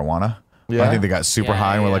lot of marijuana. Yeah? I think they got super Yeah,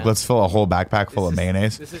 high and we're yeah. like, let's fill a whole backpack full of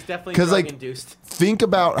mayonnaise. This is definitely 'Cause, drug like, induced. Think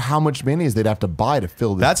about how much mayonnaise they'd have to buy to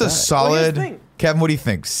fill this. That's a bag. solid. Well, here's the thing. Kevin, what do you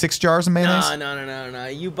think? 6 jars of mayonnaise? No.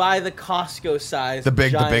 You buy the Costco size. The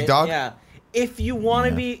big giant, dog? Yeah. if you want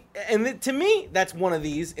to be, and to me, that's one of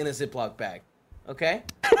these in a Ziploc bag. Okay?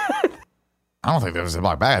 I don't think there's a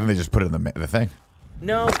Ziploc bag. I think they just put it in the thing.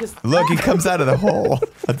 No, because Look, he comes out of the hole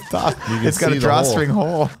at the top. It's got a drawstring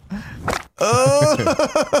hole. Oh,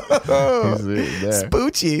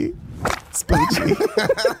 spoochy.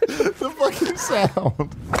 The fucking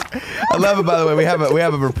sound. I love it. By the way, we have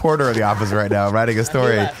a reporter in the office right now writing a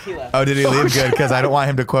story. He left. Oh, did he leave? Good, because I don't want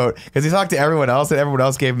him to quote. Because he talked to everyone else, and everyone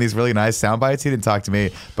else gave him these really nice sound bites. He didn't talk to me,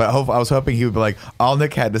 but I was hoping he would be like, all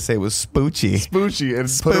Nick had to say was spoochy, Spoochy, and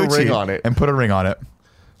put a ring on it. and put a ring on it.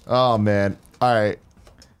 Oh man. All right.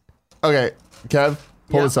 Okay, Kev,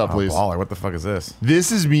 pull this up, please. Baller, what the fuck is this?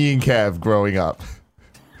 This is me and Kev growing up.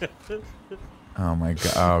 Oh my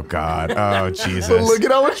god! Oh god! Oh Jesus! But look at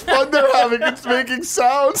how much fun they're having. It's making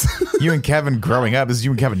sounds. You and Kevin growing up. This is you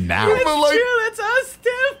and Kevin now. It's But, like- true, that's us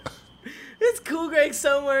too. It's cool, Greg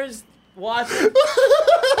somewhere's watching.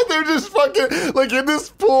 They're just fucking like in this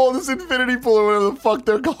pool, this infinity pool, or whatever the fuck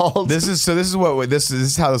they're called. This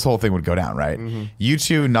is how this whole thing would go down, right? You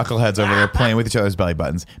two knuckleheads over there playing with each other's belly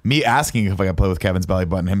buttons. Me asking if I could play with Kevin's belly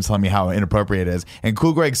button. Him telling me how inappropriate it is. And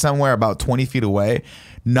Cool Greg somewhere about 20 feet away,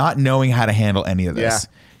 not knowing how to handle any of this.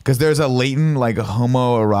 Yeah. Because there's a latent like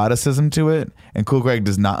homoeroticism to it, and Cool Greg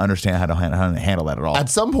does not understand how to handle that at all. At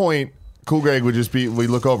some point, Cool Greg would just be. We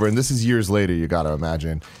look over, and this is years later. You got to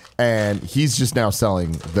imagine, and he's just now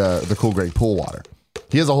selling the Cool Greg pool water.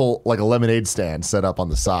 He has a whole like a lemonade stand set up on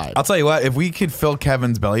the side. I'll tell you what, if we could fill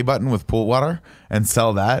Kevin's belly button with pool water and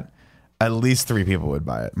sell that, at least 3 people would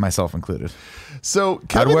buy it, myself included. So I'd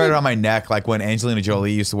Kevin, wear it on my neck, like when Angelina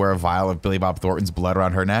Jolie used to wear a vial of Billy Bob Thornton's blood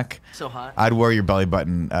around her neck. So hot. I'd wear your belly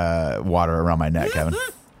button water around my neck, Kevin.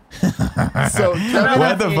 So Kevin,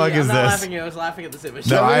 What the fuck is I'm not this? laughing at you. I was laughing at this image.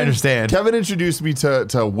 No, I understand. Kevin introduced me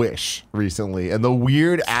to Wish recently, and the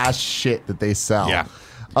weird ass shit that they sell. Yeah.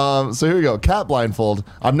 So here we go. Cat blindfold.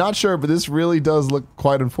 I'm not sure, but this really does look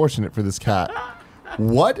quite unfortunate for this cat.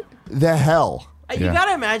 What the hell? You Yeah.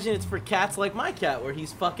 gotta imagine it's for cats like my cat, where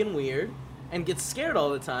he's fucking weird and gets scared all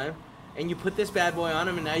the time. And you put this bad boy on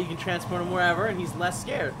him, and now you can transport him wherever, and he's less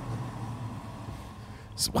scared.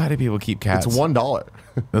 So why do people keep cats? It's $1.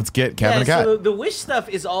 Let's get Kevin a cat. So the Wish stuff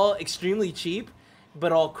is all extremely cheap,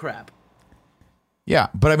 but all crap. Yeah,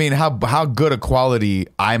 but I mean, how good a quality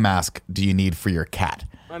eye mask do you need for your cat?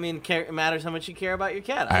 I mean, it matters how much you care about your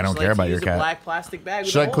cat. I don't just care like to about your use cat. A black plastic bag.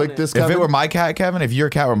 With Should a I hole click in this, it. If Kevin? it were my cat, Kevin, if your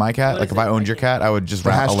cat were my cat, What like is if I it? owned your cat, I would just The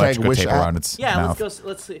wrap hashtag electrical Wish tape app? around its Yeah, mouth.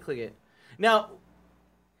 let's click it. Now,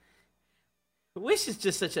 Wish is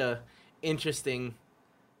just such a interesting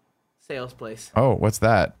sales place. Oh, what's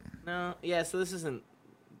that? No, yeah. So this isn't.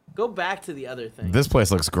 Go back to the other thing. This place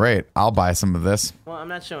looks great. I'll buy some of this. Well, I'm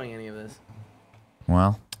not showing any of this.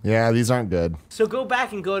 Well, Yeah, these aren't good. So go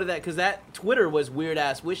back and go to that, because that Twitter was weird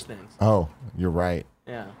ass Wish things. Oh, you're right.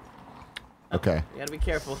 Yeah. Okay. You gotta be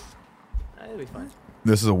careful. It'll be fine.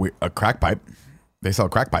 this is a crack pipe. They sell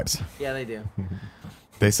crack pipes. Yeah, they do.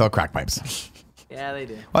 They sell crack pipes. Yeah, they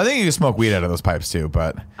do. Well, I think you can smoke weed out of those pipes too,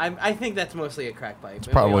 but I think that's mostly a crack pipe. It's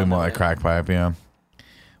probably more like crack pipe, yeah.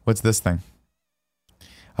 What's this thing?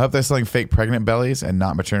 I hope they're selling fake pregnant bellies and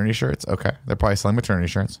not maternity shirts. Okay, they're probably selling maternity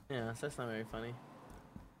shirts. Yeah, so that's not very funny.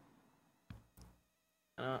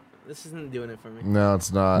 This isn't doing it for me. No,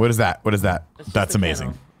 it's not. What is that? What is that? That's just That's a amazing.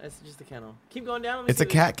 kennel. That's just a kennel. Keep going down. Let me It's see a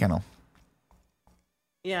what- cat kennel.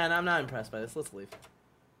 Yeah, and I'm not impressed by this. Let's leave.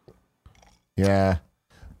 Yeah.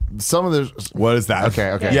 Some of the. What is that?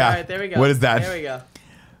 Okay. Okay, Yeah. all right, there we go. What is that? There we go.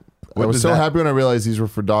 I was is so that? happy when I realized these were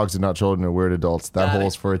for dogs and not children or weird adults. That Got it.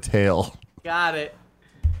 hole's for a tail, Got it.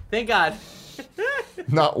 Thank God.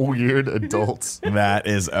 not weird adults. That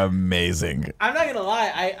is amazing. I'm not gonna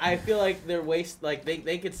lie. I feel like they're like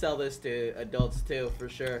they could sell this to adults too, for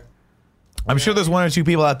sure. I'm sure there's 1 or 2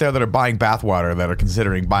 people out there that are buying bathwater that are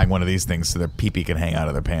considering buying one of these things so their pee-pee can hang out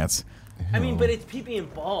of their pants. I mean, but it's pee-pee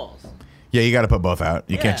and balls. Yeah, you got to put both out.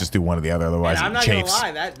 You Yeah. can't just do one or the other, otherwise And I'm it not chafes.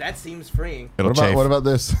 gonna lie. That seems freeing. It'll What about, chafe. what about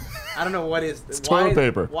this? I don't know what is. It's why, toilet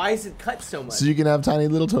paper. Why is it cut so much? So you can have tiny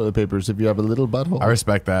little toilet papers if you have a little butthole. I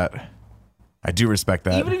respect that. I do respect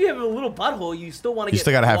that. Even if you have a little butthole, you still want to You get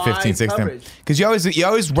still got to have wide 15, 16. coverage. Because you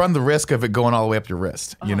always run the risk of it going all the way up your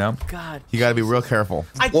wrist, you know? God. You got to be real careful.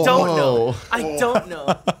 I don't know. I don't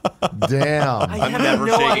know. Damn. I I'm have never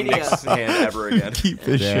no shaking idea. Nick's hand ever again. Keep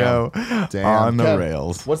the Damn. show Damn. on the Kev,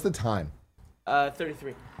 rails. What's the time?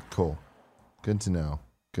 33. Cool. Good to know.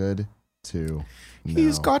 Good to know.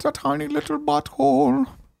 He's got a tiny little butthole.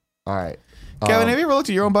 All right. Kevin, have you ever looked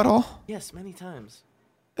at your own butthole? Yes, many times.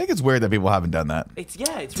 I think it's weird that people haven't done that. It's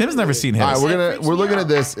Tim's really never weird. seen his. All right, It freaks we're me looking out. at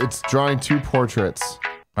this. It's drawing 2 portraits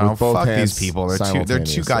Oh, with both fuck hands these people. They're too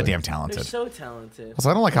simultaneously. goddamn They're talented. so talented. Also,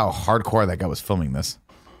 I don't like how hardcore that guy was filming this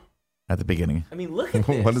at the beginning. I mean, look at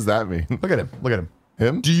this. What does that mean? Look at him. Look at him.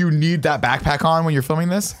 Him? Do you need that backpack on when you're filming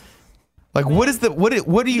this? Like, what is the what do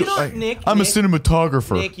you? You don't- like, Nick, I'm a Nick-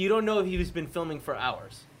 cinematographer. Nick, you don't know if he's been filming for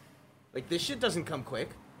hours. Like, this shit doesn't come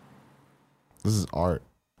quick. This is art.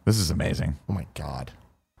 This is amazing. Oh my god.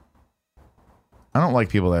 I don't like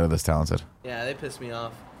people that are this talented. Yeah, they piss me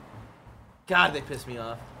off. God, they piss me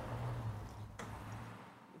off.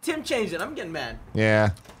 Tim changed it. I'm getting mad. Yeah.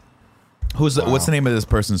 What's the name of this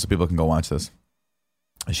person so people can go watch this?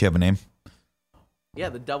 Does she have a name? Yeah,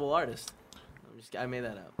 the double artist. I made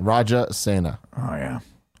that up. Raja Sena. Oh yeah.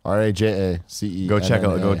 RAJACE. Go check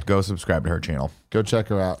out. Go subscribe to her channel. Go check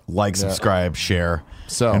her out. Like, Yeah. subscribe, share,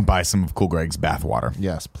 So- and buy some of Cool Greg's bathwater.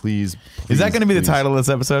 Yes, please. Is that going to be the please. title of this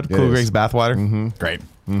episode? It Cool is. Greg's bathwater. Mm-hmm. Great.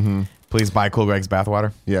 Mm-hmm. Please buy Cool Greg's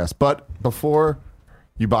bathwater. Yes, but before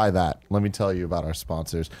you buy that, let me tell you about our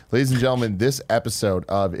sponsors. Ladies and gentlemen, this episode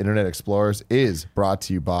of Internet Explorers is brought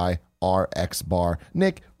to you by RX Bar.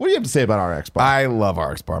 Nick, what do you have to say about RX Bar? I love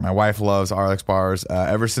RX Bar. My wife loves RX Bars.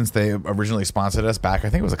 Ever since they originally sponsored us back, I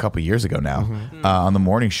think it was a couple years ago now, on the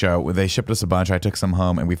morning show, they shipped us a bunch. I took some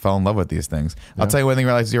home, and we fell in love with these things. I'll tell you one thing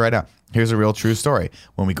we like to do right now. Here's a real true story.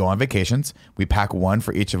 When we go on vacations, we pack one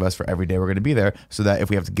for each of us for every day we're going to be there, so that if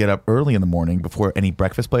we have to get up early in the morning before any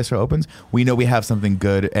breakfast place opens, we know we have something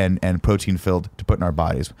good and protein filled to put in our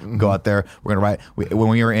bodies. Go out there. We're going to ride. When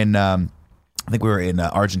we were in, I think we were in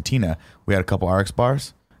Argentina, we had a couple RX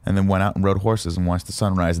bars, and then went out and rode horses and watched the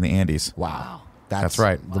sunrise in the Andes. Wow. That's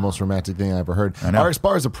right. The most romantic thing I ever heard. I know. RX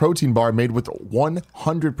Bar is a protein bar made with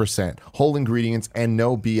 100% whole ingredients and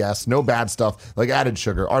no BS, no bad stuff like added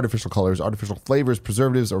sugar, artificial colors, artificial flavors,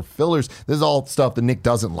 preservatives, or fillers. This is all stuff that Nick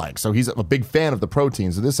doesn't like. So he's a big fan of the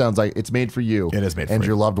protein. So this sounds like it's made for you. It is made for and you.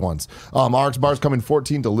 your loved ones. RX Bars come in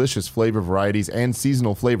 14 delicious flavor varieties and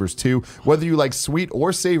seasonal flavors too. Whether you like sweet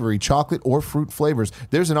or savory, chocolate or fruit flavors,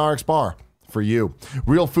 there's an RX Bar for you.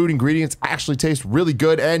 Real food ingredients actually taste really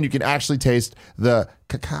good, and you can actually taste the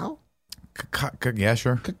cacao. Yeah,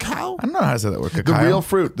 sure. Cacao? I don't know how to say that word. The Cacao? real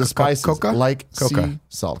fruit, the spices Coca? like Coca. sea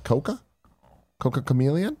salt. Coca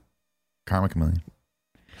chameleon? Karma Chameleon.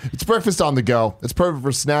 It's breakfast on the go. It's perfect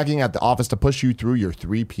for snacking at the office to push you through your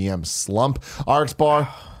 3 p.m. slump. RX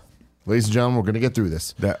Bar. Ladies and gentlemen, we're going to get through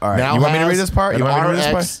this. All right. You want me to read this part? You want me to read this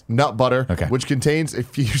part? RX nut butter, Okay. which contains a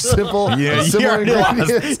few simple, Yeah, you similar already lost.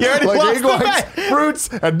 ingredients You already like lost egg the whites, bet. fruits,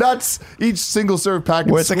 and nuts. Each single serve pack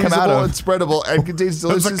is Where's it come out squeezable of? and spreadable and contains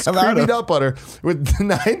Where's it delicious come out creamy of? nut butter with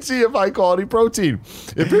 90 of high-quality protein.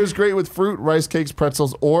 It pairs great with fruit, rice cakes,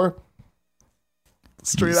 pretzels, or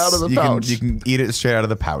straight out of the pouch. You can eat it straight out of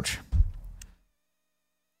the pouch.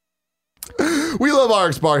 We love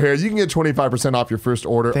RX Bar here. You can get 25% off your first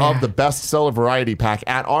order of the bestseller variety pack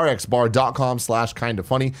at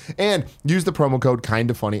rxbar.com/kindafunny and use the promo code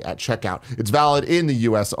kindafunny at checkout. It's valid in the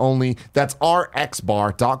US only. That's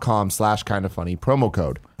rxbar.com/kindafunny, promo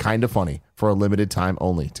code kindafunny for a limited time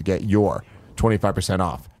only to get your 25%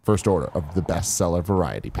 off first order of the bestseller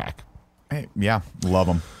variety pack. Hey, yeah, love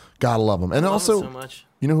them. Gotta love them. And Love also, it so much.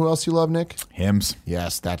 you know who else you love, Nick? Hymns.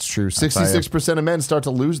 Yes, that's true. 66% of men start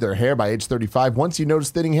to lose their hair by age 35. Once you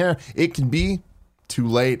notice thinning hair, it can be too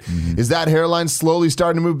late. Is that hairline slowly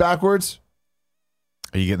starting to move backwards?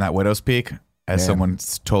 Are you getting that widow's peak? As Man. someone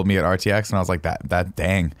told me at RTX, and I was like, that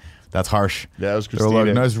dang, that's harsh. Yeah, it was They were like,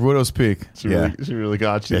 Christina. nice widow's peak. She really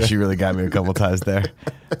got you. Yeah, she really got me a couple times there.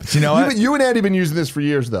 But you know what? You and Andy have been using this for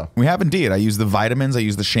years, though. We have indeed. I use the vitamins, I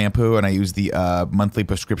use the shampoo, and I use the monthly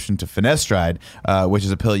prescription to finasteride, which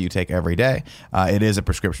is a pill you take every day. It is a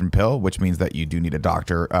prescription pill, which means that you do need a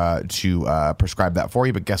doctor to prescribe that for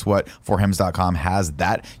you. But guess what? Forhims.com has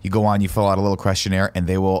that. You go on, you fill out a little questionnaire, and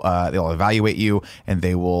they'll evaluate you, and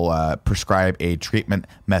they will prescribe a treatment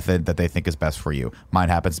method that they think is best for you. Mine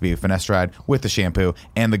happens to be finasteride with the shampoo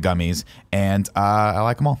and the gummies, and I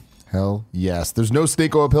like them all. Hell yes. There's no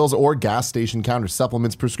snake oil pills or gas station counter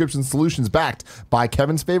supplements, prescription solutions backed by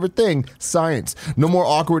Kevin's favorite thing, science. No more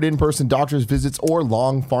awkward in-person doctor's visits or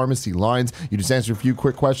long pharmacy lines. You just answer a few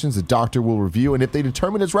quick questions the doctor will review, and if they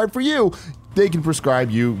determine it's right for you, they can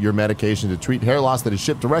prescribe you your medication to treat hair loss that is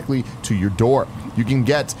shipped directly to your door. You can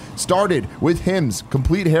get started with Hims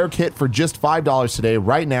complete hair kit for just $5 today,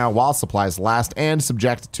 right now, while supplies last and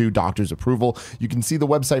subject to doctor's approval. You can see the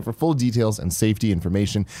website for full details and safety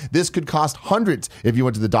information. This could cost hundreds if you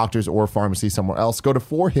went to the doctor's or pharmacy somewhere else. Go to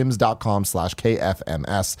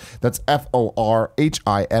forhims.com/KFMS. That's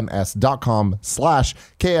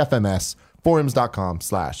FORHIMS.com/KFMS.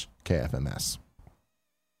 Forhims.com/KFMS.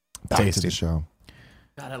 Back to Tasty. the show.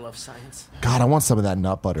 God, I love science. God, I want some of that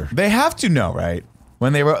nut butter. They have to know, right?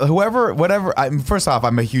 When they wrote whatever. First off,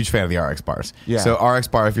 I'm a huge fan of the RX bars. Yeah. So RX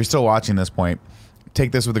bar, if you're still watching this point,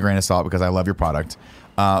 take this with a grain of salt because I love your product.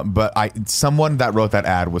 But someone that wrote that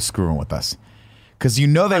ad was screwing with us. Because they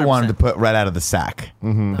 100%. wanted to put right out of the sack.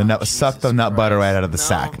 Suck the nut butter right out of the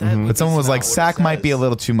sack. But someone was like, sack might be a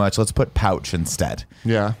little too much. Let's put pouch instead.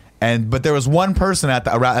 Yeah. But there was one person at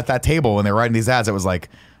that table when they were writing these ads that was like,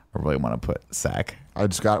 I really want to put sack. We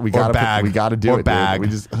gotta do it. Bag. Dude.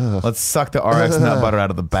 We just Let's suck the RX nut butter out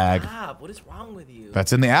of the bag. Stop. What is wrong with you?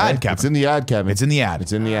 That's in the ad, Kevin. It's in the ad, Kevin. It's in the ad.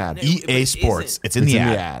 It's in the ad. No, EA it Sports. isn't. It's in the in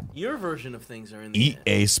ad. the ad. Your version of things are in the ad.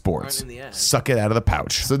 EA Sports. Aren't in the ad. Suck it out of the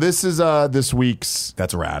pouch. So this is this week's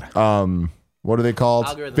That's rad. what are they called?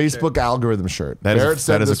 Algorithm Facebook shirt. algorithm shirt. That Barrett is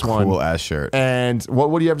said a this one. cool ass shirt. And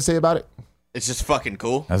what do you have to say about it? It's just fucking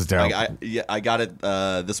cool. That's dope. I got it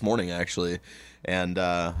this morning actually, and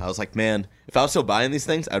I was like, man, if I was still buying these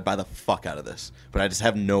things, I'd buy the fuck out of this. But I just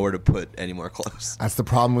have nowhere to put any more clothes. That's the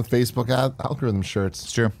problem with Facebook algorithm shirts.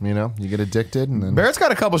 It's true. You know, you get addicted, and then Barrett's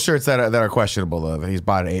got a couple shirts that are questionable though. He's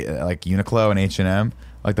bought like Uniqlo and H&M,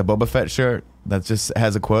 like the Boba Fett shirt that just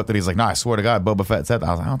has a quote that he's like, "No, I swear to God, Boba Fett said that."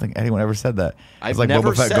 I was like, I don't think anyone ever said that. I've It's like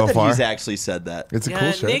never Boba Fett said go that far. he's actually said that. it's a Yeah,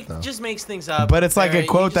 cool shirt. Nick though. just makes things up. But it's like a Barrett.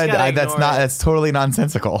 You quote just gotta that's ignore it. that's totally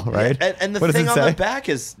nonsensical, right? And the What does thing it on say? the back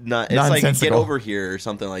is not. It's like get Nonsensical. over here or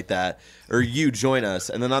something like that, or you join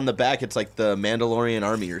us. And then on the back, it's like the Mandalorian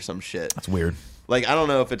Army or some shit. It's weird. Like I don't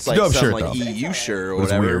know if it's like dope some shirt, like though. EU shirt or But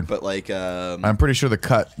it's whatever, weird. but like I'm pretty sure the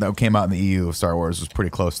cut that came out in the EU of Star Wars was pretty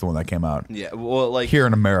close to the one that came out yeah, well like here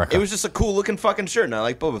in America. it was just a cool looking fucking shirt, and I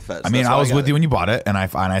like Boba Fett. I mean, I was with you when you bought it, and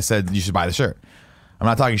I said you should buy the shirt. I'm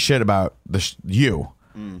not talking shit about you.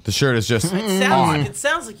 The shirt is just odd. It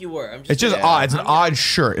sounds like you were. It's just odd. It's an odd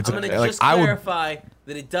shirt. It's I'm gonna like just I would. clarify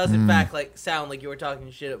that it does in fact sound like you were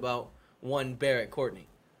talking shit about one Barrett Courtney.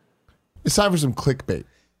 It's time for some clickbait.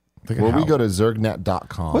 Look at Where we how- go to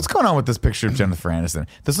zergnet.com. What's going on with this picture of Jennifer Aniston?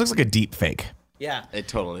 This looks like a deep fake. Yeah. It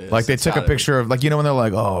totally is. Like they It's took a gotta picture of like when they're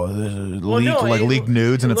like, oh, this is leaked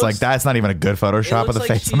nudes, and it it's like looks- that's not even a good It Photoshop of looks the like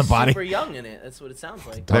face on the she's body. super young in it. That's what it sounds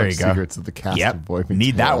like. There you go. Secrets of the cast Yep. of Boy Meets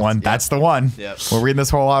Need that World. one. That's the one. Yep. We're reading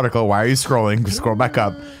this whole article. Why are you scrolling? Scroll back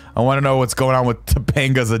up. I want to know what's going on with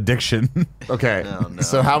Topanga's addiction. Okay. Oh, no.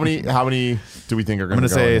 So how many do we think are I'm going gonna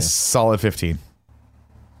to say go? a solid 15.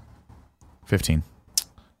 15.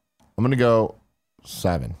 I'm going to go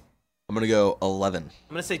 7. I'm gonna go 11. I'm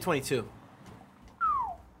gonna say 22.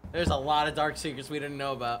 There's a lot of dark secrets we didn't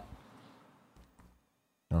know about.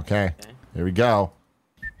 Okay. Here we go.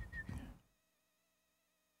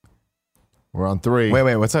 We're on 3.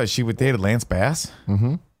 Wait. What's up? She dated Lance Bass? They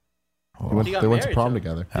went She got to married prom to him.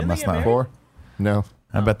 together. That Didn't must they get not. married? 4? No.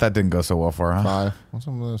 I bet that didn't go so well for her. Huh? 5. What's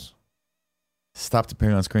some of this? Stopped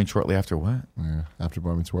appearing on screen shortly after what? Yeah. After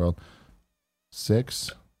Boy Meets World.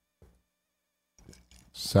 6.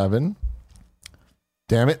 7.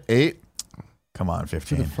 Damn it. 8. Come on, Who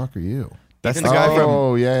 15. the fuck are you? That's the guy from.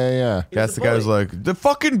 Oh, yeah. He That's was the a guy who's bully. like the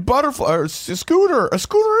fucking butterfly, or scooter. A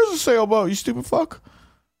scooter is a sailboat. You stupid fuck.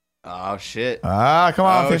 Oh shit. Ah, come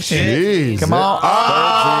on, Oh, 15. Jeez. Come on.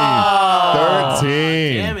 Ah!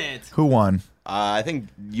 13. Damn it. Who won? I think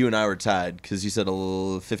you and I were tied because you said a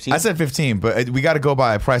little 15. I said 15, but we got to go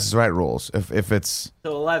by Price is Right rules. If it's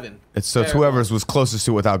So 11. so it's Fair. whoever's was closest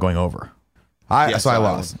to it without going over. I Yes, so I I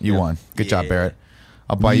lost. won. You Yeah. won. Good job, Yeah. Barrett.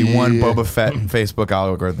 I'll buy you one Yeah. Boba Fett Facebook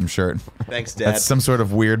algorithm shirt. Thanks, Dad. That's some sort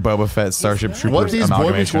of weird Boba Fett Starship Troopers What these Boy Meets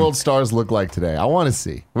amalgamation. World stars look like today. I want to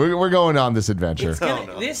see. We're going on this adventure.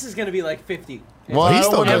 This is gonna be like 50. Well, He's I don't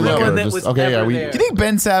still want to good looking. know. Everyone that Just- was okay, yeah, ever we. there. Do you think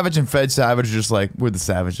Ben Savage and Fed Savage are just like we're the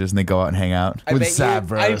savages and they go out and hang out? I With bet you. Sad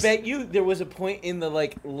Bros. I bet you there was a point in the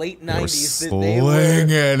like late They were 90s that slinging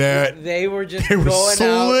it. they were just They were going out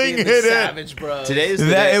slinging being the it. Savage Bros. Today is the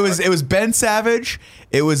That day. it was Ben Savage,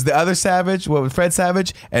 it was the other Savage, what was Fred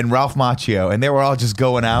Savage and Ralph Macchio, and they were all just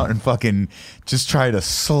going out and fucking just trying to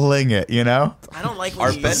sling it, you know? I don't like Are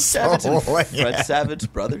when you Ben Savage and So, yeah. Fred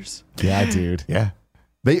Savage brothers? Yeah, dude. Yeah.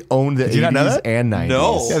 They owned the you not know 80s that? and 90s.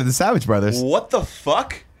 No. Yeah, the Savage Brothers. What the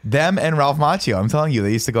fuck? Them and Ralph Macchio. I'm telling you,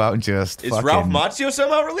 they used to go out and just Is fucking... Ralph Macchio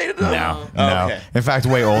somehow related to them? No, Oh, no. okay. In fact,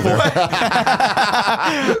 way older.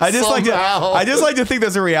 I just like to think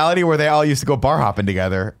there's a reality where they all used to go bar hopping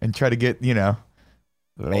together and try to get,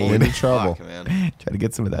 laid. In trouble. Fuck, man. Try to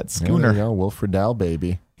get some of that Yeah, there schooner. you go. Will Friedle,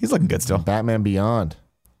 baby. He's looking good still. Batman Beyond.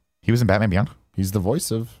 He was in Batman Beyond. He's the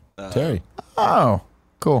voice of Terry. Oh,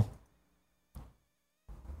 cool.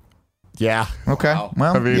 Yeah. Okay. Wow.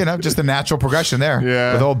 Well, I mean- just a natural progression there.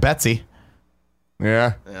 Yeah. With old Betsy.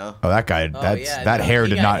 Yeah. Yeah. Oh, that guy. That hair he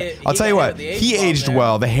did got not. hit- I'll he tell you got what. hit with the age He bomb aged there.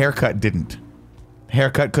 well. The haircut didn't.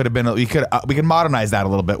 Haircut could have been. We could modernize that a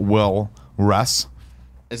little bit. Will Russ.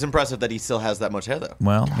 It's impressive that he still has that much hair, though.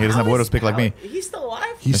 Well, he doesn't have a widow's peak like me. He's still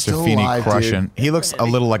alive? He's Mr. still Feeney alive, crushing. dude. He looks a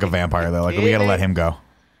little like a vampire, though. Like, we got to let him go.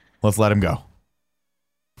 Let's let him go.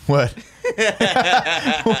 What?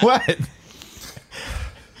 What?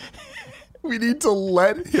 We need to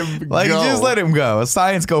let him Like, go. just let him go.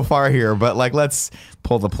 Science go far here, but, like, let's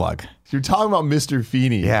pull the plug. You're talking about Mr.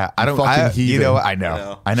 Feeney. Yeah, I don't. Fucking You heathen. know what? I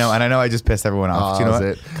know. And I know I just pissed everyone off. You know what?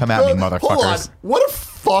 Is it? Come at me, Hold on. motherfuckers. What a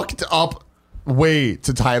fucked up way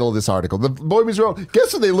to title this article. The Boy Meets World.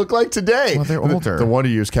 Guess what they look like today? Well, they're older. The Wonder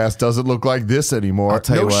Years cast doesn't look like this anymore. I'll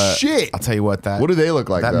tell no you what. shit. I'll tell you what. What do they look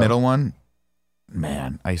like? That though? middle one,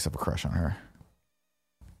 man, I used to have a crush on her.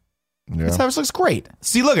 Yeah. This house looks great.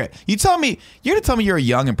 See, look at it. You're gonna tell me you're a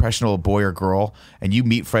young, impressionable boy or girl, and you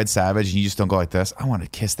meet Fred Savage, and you just don't go like this. I want to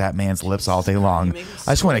kiss that man's lips all day long.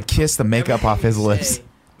 I just want to kiss the makeup off his lips.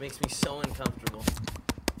 Makes me so uncomfortable.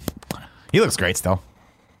 He looks great still.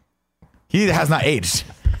 He has not aged.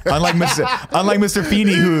 Unlike Mr.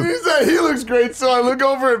 Feeney, who He said he looks great, so I look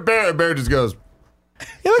over at Bear, and Bear just goes,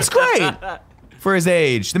 he looks great for his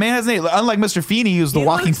age. The man hasn't aged. Unlike Mr. Feeney, who's the He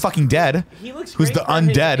walking looks- fucking dead. He looks Who's great the for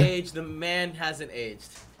his undead. age. The man hasn't aged.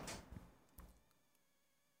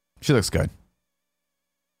 She looks good.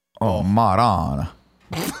 Oh, Maran.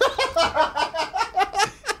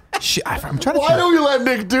 I'm trying to. why don't we let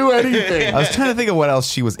Nick do anything? I was trying to think of what else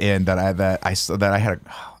she was in that I had.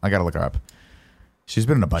 I gotta look her up. She's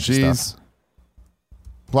been in a bunch of She's stuff.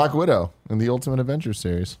 Black Widow in the Ultimate Adventure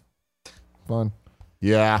series. Fun.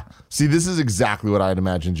 Yeah. See, this is exactly what I'd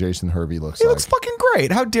imagine Jason Hervey looks He like. looks fucking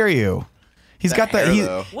great. How dare you? He's got hair, the.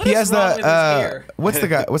 though. What He is has wrong with his the. hair?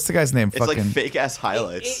 What's the guy's name? It's Fucking. like fake ass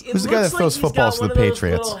highlights. Who's the guy looks that throws he's footballs got to the one of those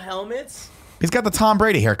Patriots? little helmets. He's got the Tom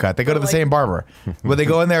Brady haircut. They go to the Like- same barber. Where they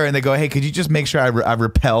go in there and they go, hey, could you just make sure I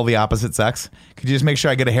repel the opposite sex? Could you just make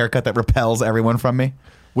sure I get a haircut that repels everyone from me?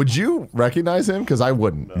 Would you recognize him? Because I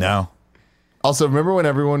wouldn't. No. Also, remember when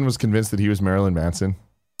everyone was convinced that he was Marilyn Manson?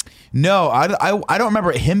 No, I don't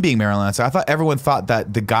remember him being Marilyn Manson. I thought everyone thought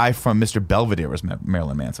that the guy from Mr. Belvedere was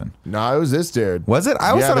Marilyn Manson. No, it was this dude. Was it?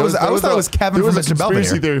 I always thought it was Kevin there from was a Mr. conspiracy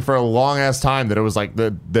Belvedere. theory for a long ass time that it was like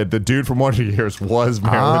the dude from Wonder Years was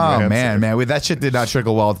Marilyn Manson. Man, that shit did not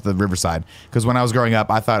trickle well to the Riverside. Because when I was growing up,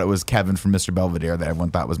 I thought it was Kevin from Mr. Belvedere that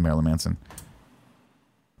everyone thought was Marilyn Manson.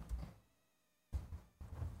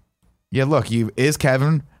 Yeah, look, is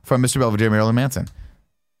Kevin from Mr. Belvedere Marilyn Manson?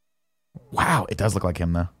 Wow, it does look like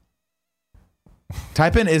him though.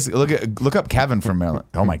 Type in look up Kevin from Marilyn.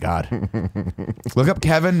 Oh my God. Look up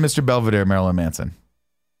Kevin, Mr. Belvedere, Marilyn Manson.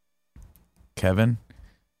 Kevin,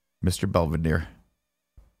 Mr. Belvedere.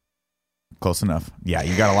 Close enough. Yeah,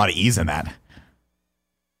 you got a lot of E's in that.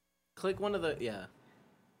 Click one of the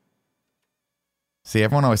See,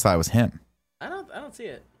 everyone always thought it was him. I don't see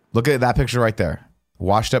it. Look at that picture right there.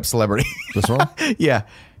 Washed up celebrity. This one? Yeah,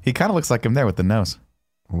 he kind of looks like him there with the nose.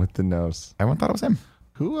 With the nose. Everyone thought it was him.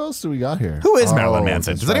 Who else do we got here? Who is Marilyn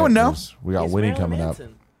Manson? that's Does anyone know? We got He's Winnie Marilyn coming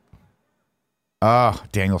Manson. Oh,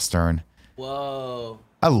 Daniel Stern. Whoa.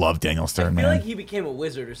 I love Daniel I Stern, feel man. like he became a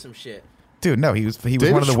wizard or some shit. Dude, no, he was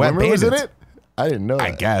David one of the wet Schwimmer bandits. was in it? I didn't know that.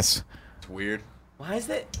 I guess. It's weird. Why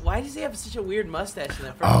does he have such a weird mustache in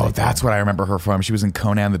that first Oh, picture? that's what I remember her from. She was in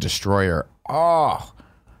Conan the Destroyer. Oh,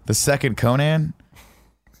 the second Conan.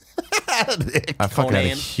 I fucking had a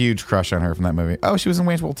Conan. huge crush on her from that movie. Oh, she was in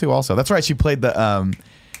Wayne's World 2 also. That's right. She played the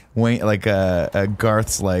Wayne, like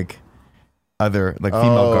Garth's like other like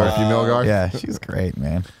female Garth. Female Garth? Yeah, she was great,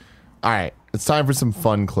 man. All right. It's time for some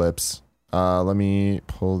fun clips. Let me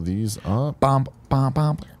pull these up. Bum, bum,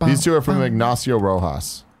 bum, bum, These two are from bum. Ignacio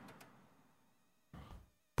Rojas.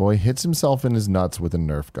 Boy hits himself in his nuts with a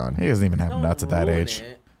Nerf gun. He doesn't even have Don't nuts at that ruin age.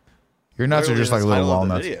 it. Your nuts are Literally just like the little title of the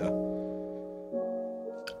walnuts. video.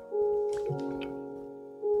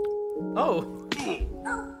 Oh.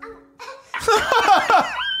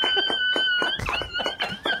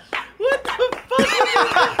 What the fuck?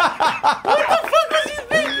 What the fuck was he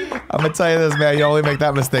thinking? I'm gonna tell you this, man. You only make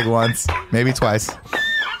that mistake once, maybe twice.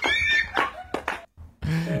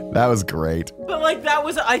 That was great. But like that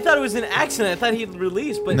was, I thought it was an accident. I thought he'd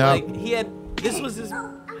released, but No. like he had. This was his.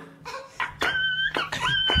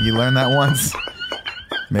 You learned that once,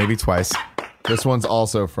 maybe twice. This one's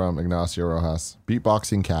also from Ignacio Rojas.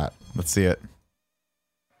 Beatboxing cat. Let's see it.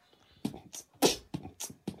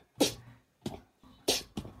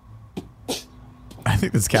 I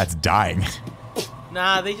think this cat's dying.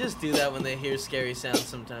 Nah, they just do that when they hear scary sounds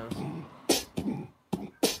sometimes.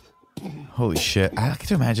 Holy shit. I like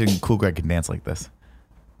to imagine Cool Greg can dance like this.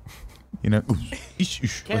 You know,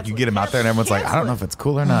 like you get him out there and everyone's like, I don't know if it's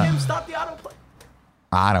cool or Tim, not. stop the autoplay.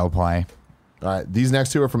 Autoplay. All right. These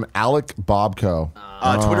next two are from Alec Bobko.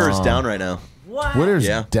 Twitter is down right now. What? What? Twitter's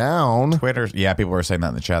Yeah. down. Twitter's, yeah, people were saying that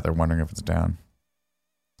in the chat. They're wondering if it's down.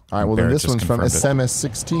 All right, well, then Barrett this just one's from confirmed it.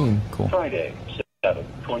 SMS16. Cool. Friday,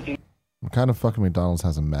 7:20. What kind of fucking McDonald's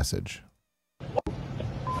has a message?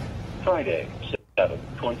 Friday,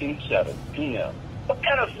 7:27 p.m. What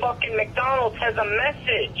kind of fucking McDonald's has a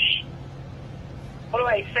message? What do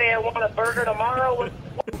I say? I want a burger tomorrow?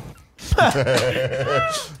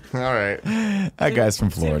 All right. That guy's from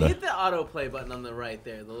Tim, Florida. hit the autoplay button on the right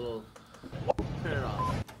there. The little. Turn it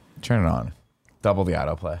off. Turn it on. Double the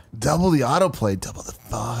autoplay. Double the autoplay, double the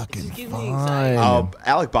fucking Just give me fine. anxiety. Oh,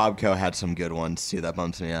 Alec Bobco had some good ones too. That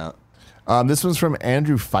bumps me out. This one's from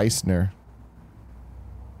Andrew Feisner.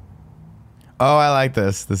 Oh, I like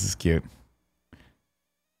this. This is cute.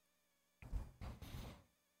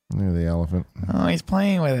 Look at the elephant. Oh, he's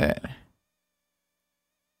playing with it.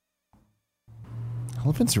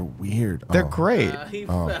 Elephants are weird. They're Oh. great. He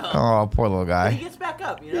fell. Oh, poor little He guy. gets back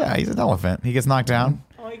up, you know? Yeah, he's an elephant. He gets knocked down,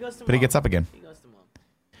 Oh, he goes to but he mom. gets up again. He goes to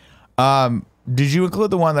mom. Did you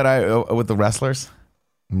include the one that I with the wrestlers?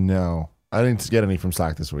 No. I didn't get any from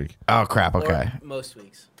Slack this week. Oh crap. Okay, Or most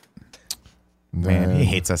weeks. man, he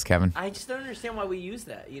hates us, Kevin. I just don't understand why we use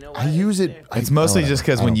that. You know why? I use It's it. there. It's mostly whatever. just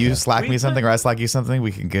because I when don't you care. Slack We me put- something or I Slack you something,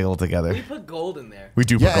 we can giggle together. We put gold in there. We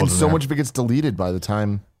do. Put Yeah, gold and in so there. much of it gets deleted by the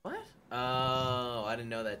time. What? Oh, I didn't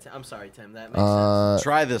know that. I'm sorry, Tim. That makes sense.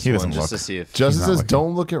 Try this he one doesn't just look. to see if. Justin not says, looking.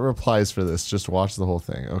 "Don't look at replies for this. Just watch the whole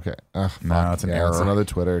thing." Okay. Ugh, No, fuck. it's an Yeah, It's error. another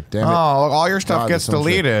Twitter. Damn it. Oh, look, all your stuff God, gets this one's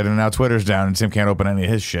shit. deleted, and now Twitter's down, and Tim can't open any of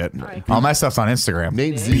his shit. All my stuff's on Instagram.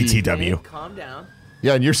 Nate Z. BTW. Nick, calm down.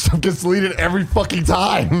 Yeah, and your stuff gets deleted every fucking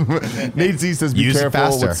time. Nate Z says, "Be Use it careful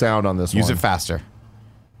faster. with sound on this Use one." it faster.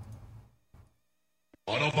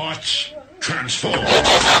 Autobots, transform.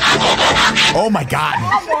 Oh my god.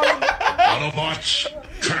 Autobots,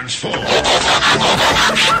 transform.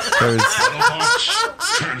 There's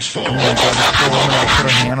Autobots, transform. poor woman that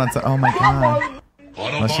put her hand on. Oh my god.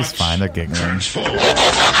 Autobots, No, she's fine. They're giggling. transform.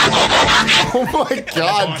 Oh my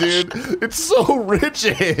god, dude! It's so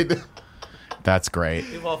rigid. That's great.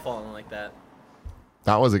 We've all fallen like that.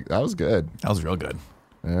 That was good. That was real good.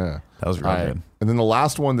 Yeah, That was real All right. good. And then the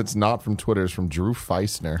last one that's not from Twitter is from Drew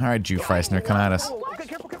Feisner. All right, Jew Freisner, come at us.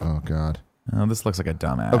 Oh god. Oh, this looks like a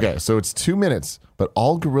dumb ad. Okay, so it's 2 minutes, but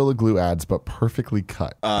all Gorilla Glue ads, but perfectly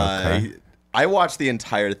cut. Okay. I watched the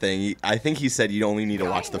entire thing. I think he said you only need to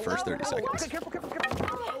watch the first 30 seconds.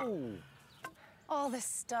 All this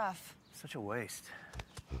stuff. Such a waste.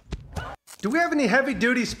 Do we have any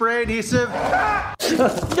heavy-duty spray adhesive?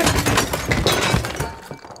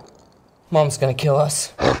 Mom's gonna kill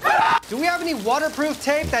us. Do we have any waterproof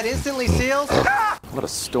tape that instantly seals? What a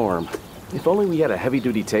storm. If only we had a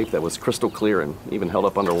heavy-duty tape that was crystal clear and even held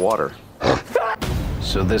up underwater.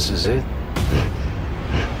 So this is it?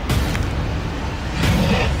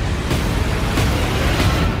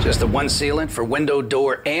 Just the one sealant for window,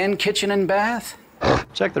 door, and kitchen and bath?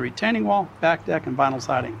 Check the retaining wall, back deck, and vinyl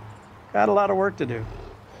siding. Got a lot of work to do.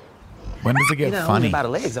 When does it get funny? About a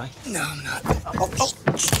legs, I.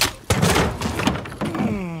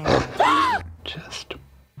 Just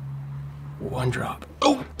one drop.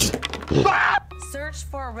 Search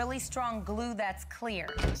for a really strong glue that's clear.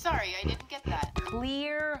 Sorry, I didn't get that.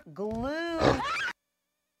 Clear glue.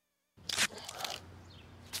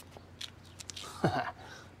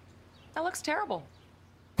 That looks terrible.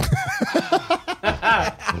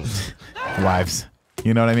 Wives.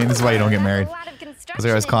 You know what I mean? This is why you don't get married. Because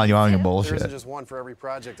they're always calling you on your bullshit. just one for every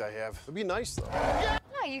project I have. It'd be nice, though.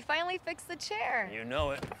 Oh, you finally fixed the chair. You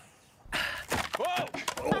know it.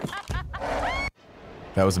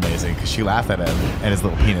 That was amazing because she laughed at him and his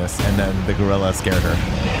little penis, and then the gorilla scared her.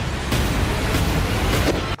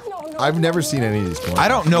 I've never seen any of these commercials. I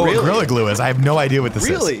don't know what Gorilla Glue is. I have no idea what this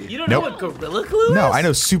Really? is. You don't Nope. know what Gorilla Glue is? No, I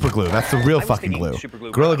know Super Glue. That's the real fucking glue.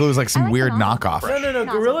 Gorilla Glue is like some weird knockoff. No.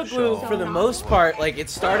 Gorilla Glue, for the most part, like it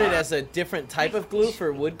started as a different type of glue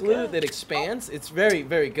for wood glue that expands. It's very,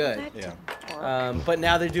 very good. Yeah. But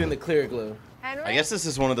now they're doing the clear glue. I guess this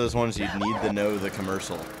is one of those ones you'd need to know the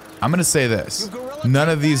commercial. I'm gonna say this: none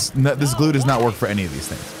of these, this glue does not work for any of these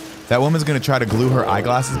things. That woman's gonna try to glue her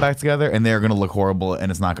eyeglasses back together, and they're gonna look horrible, and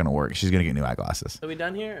it's not gonna work. She's gonna get new eyeglasses. Are we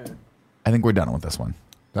done here? I think we're done with this one.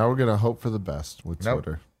 Now we're gonna hope for the best with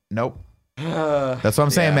Twitter. Nope. That's what I'm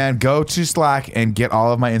saying, man. Go to Slack and get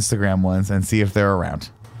all of my Instagram ones and see if they're around.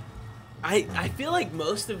 I feel like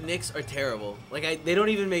most of Nick's are terrible. Like they don't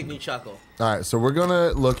even make me chuckle. All right, so we're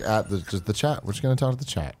gonna look at the chat. We're just gonna talk to the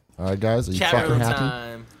chat. All right, guys, are you Chat fucking room happy?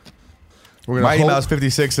 time. We're gonna Mighty hope- Mouse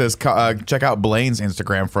 56 says, check out Blaine's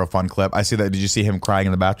Instagram for a fun clip. I see that. Did you see him crying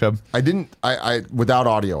in the bathtub? I didn't. I without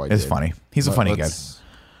audio. I It's did. funny. He's a funny guy. Let's-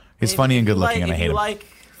 He's funny and good looking, and I hate If you him. like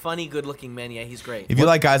funny, good-looking men. Yeah, he's great. If you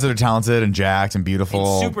like guys that are talented and jacked and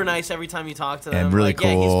beautiful, And super nice every time you talk to them. and really like, cool,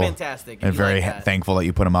 Yeah, he's fantastic. and You very like that. thankful that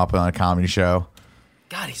you put him up on a comedy show.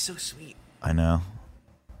 God, he's so sweet. I know.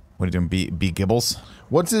 What are you doing, B. Gibbles?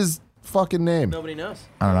 What's his fucking name? Nobody knows.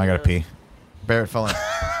 I don't know. I gotta pee. Barrett fell in.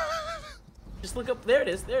 Just look up. There it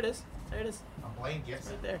is. There it is. There it is. Blaine gets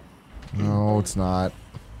right there. No, it's not.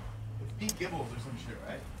 B. Gibbles or some shit,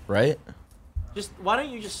 right? Right? Just why don't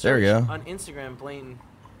you just There search we go. on Instagram, Blaine?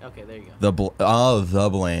 Okay, there you go. The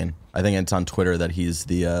Blaine. I think it's on Twitter that he's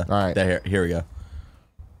the. All right. Here we go.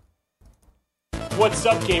 What's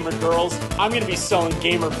up, gamer girls? I'm gonna be selling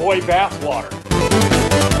Gamer Boy bathwater.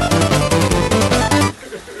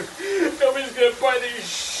 Nobody's gonna buy this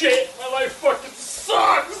shit. My life fucking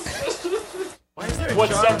sucks. Why is there a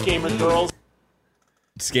What's jar up, of gamer pee? girls?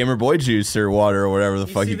 It's Gamer Boy juice or water or whatever the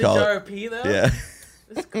fuck see you the call jar it. of pee, though? Yeah.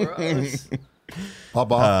 That's gross.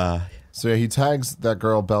 Pop off. So yeah, he tags that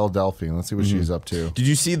girl Belle Delphine. Let's see what she's up to. Did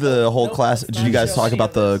you see the whole class? Did you guys talk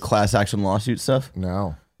about the class action lawsuit stuff?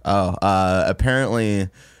 No. Oh, apparently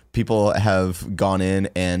people have gone in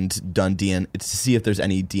and done DNA to see if there's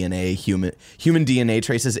any DNA, human DNA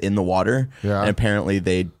traces in the water. Yeah. And apparently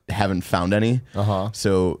they haven't found any.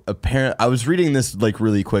 So I was reading this like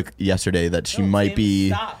really quick yesterday that she might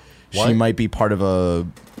be part of a.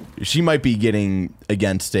 She might be getting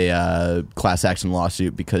against a class action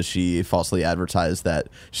lawsuit because she falsely advertised that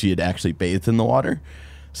she had actually bathed in the water.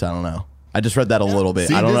 So I don't know. I just read that a little bit.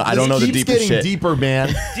 See, I don't know. I don't know the deepest getting shit. deeper,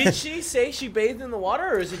 man. Did she say she bathed in the water,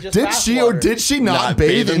 or is it just Did bath she water? or did she not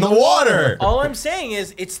bathe in the water? All I'm saying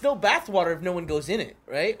is it's still bath water if no one goes in it,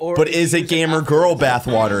 right? Or But if is you it use gamer girl bath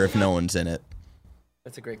water if no one's in it?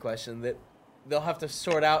 That's a great question that they'll have to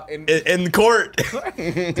sort out in court.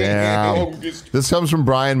 Damn. This comes from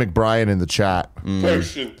Brian McBrien in the chat.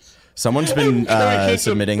 Someone's been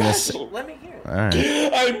submitting this. Let me hear it. All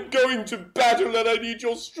right. I'm going to battle and I need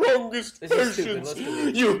your strongest potions.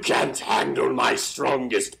 You can't handle my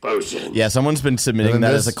strongest potion. Yeah, someone's been submitting And that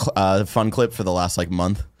then as a fun clip for the last like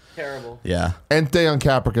month. Terrible. Yeah. Ente on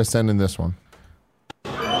Caprica sending this one.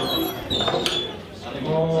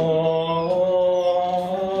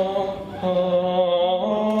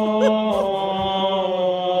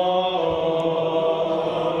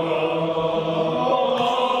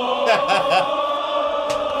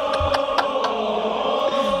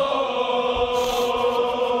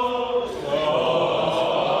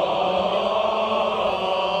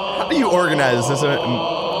 How do you organize this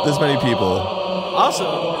many people? Also,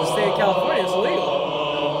 in the state of California, it's illegal.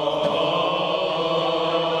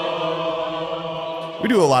 We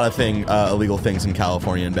do a lot of illegal things in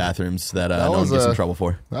California in bathrooms that no one gets in trouble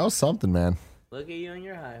for. That was something, man. Look at you on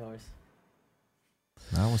your high horse.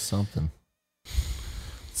 That was something.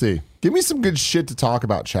 Let's see. Give me some good shit to talk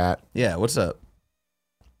about, chat. Yeah, what's up?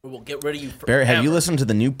 We'll get rid of you forever. Barrett, have you listened to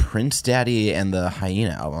the new Prince Daddy and the Hyena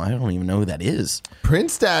album? I don't even know who that is.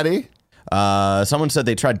 Prince Daddy? Someone said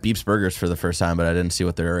they tried Beep's Burgers for the first time, but I didn't see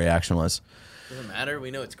what their reaction was. Doesn't matter. We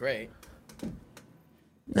know it's great.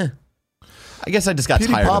 I guess I just got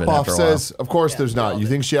Petey tired of it Popoff after a while. says, of course there's not. You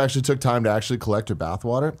think she actually took time to actually collect her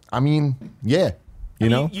bathwater? I mean, yeah. You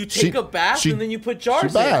know? You take a bath and then you put jars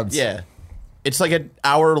in. baths. Yeah. It's like an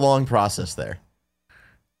hour-long process there.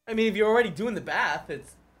 I mean, if you're already doing the bath,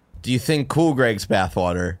 it's... Do you think Cool Greg's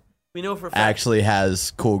bathwater We know for a fact. actually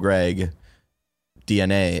has Cool Greg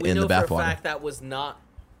DNA We in know the for a bathwater? fact that was not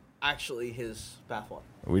actually his bathwater.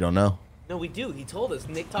 We don't know. No, we do. He told us.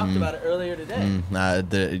 Nick talked about it earlier today.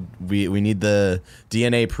 We need the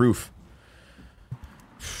DNA proof.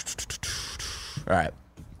 All right.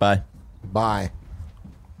 Bye. Bye.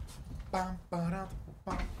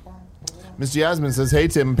 Miss Yasmin says, hey,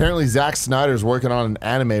 Tim, apparently Zack Snyder's working on an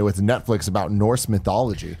anime with Netflix about Norse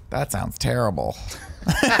mythology. That sounds terrible.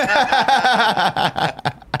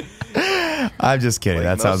 I'm just kidding.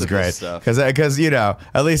 Like that sounds most of great. his stuff. Because you know,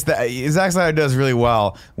 at least Zack Snyder does really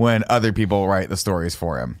well when other people write the stories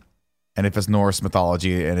for him. And if it's Norse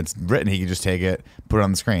mythology and it's written, he can just take it, put it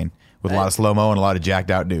on the screen with a lot of slow-mo and a lot of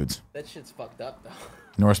jacked out dudes. That shit's fucked up, though.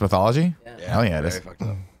 Norse mythology? Yeah. Hell yeah, it is. Very fucked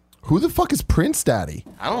up. Who the fuck is Prince Daddy?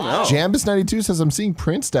 I don't know. Jambus92 says, I'm seeing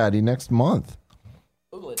Prince Daddy next month.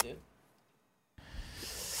 Google it, dude.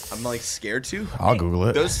 I'm like scared to. I'll Google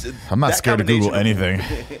it. Those- I'm not that scared to Google combination-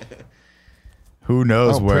 anything. Who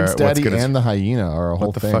knows where Prince Daddy what's gonna, and the Hyena are a whole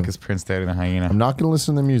what the thing. fuck is Prince Daddy and the Hyena? I'm not going to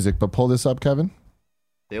listen to the music, but pull this up, Kevin.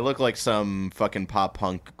 They look like some fucking pop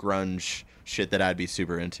punk grunge shit that I'd be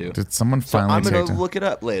super into. Did someone So finally I'm gonna take time? look it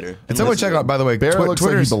up later. Did someone check out, by the way, Barrett looks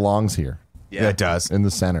like he Twitter's... belongs here. Yeah, it does. In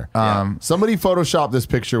the center. Yeah. Somebody Photoshop this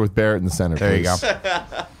picture with Barrett in the center. There you please.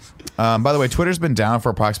 go. By the way, Twitter's been down for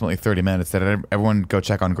approximately 30 minutes. Did everyone go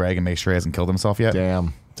check on Greg and make sure he hasn't killed himself yet?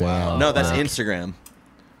 Damn. No, that's Instagram.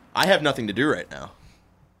 I have nothing to do right now.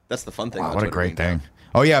 That's the fun thing. Wow, what a great thing.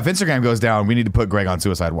 Oh, yeah, if Instagram goes down, we need to put Greg on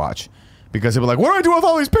suicide watch. Because he'll be like, what do I do with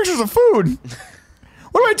all these pictures of food?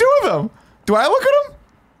 What do I do with them? Do I look at them?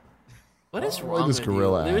 What is wrong this with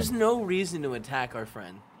gorilla you? ad. There's no reason to attack our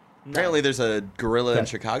friend. No. Apparently, there's a gorilla in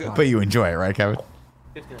Chicago. But you enjoy it, right, Kevin?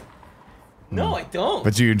 No, I don't.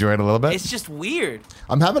 But you enjoy it a little bit? It's just weird.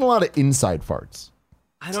 I'm having a lot of inside farts.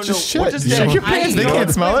 I don't Just know. shit. What does You that shake your pants, they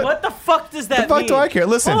can't smell it. What the fuck does that mean? The fuck do I care?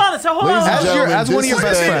 Listen. Hold on. Hold Ladies on. and gentlemen, As one of your this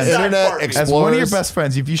best is friends. Internet As one of your Explorerz. best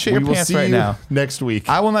friends, if you shit your We will pants see right you now, next week.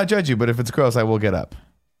 I will not judge you, but if it's gross, I will get up.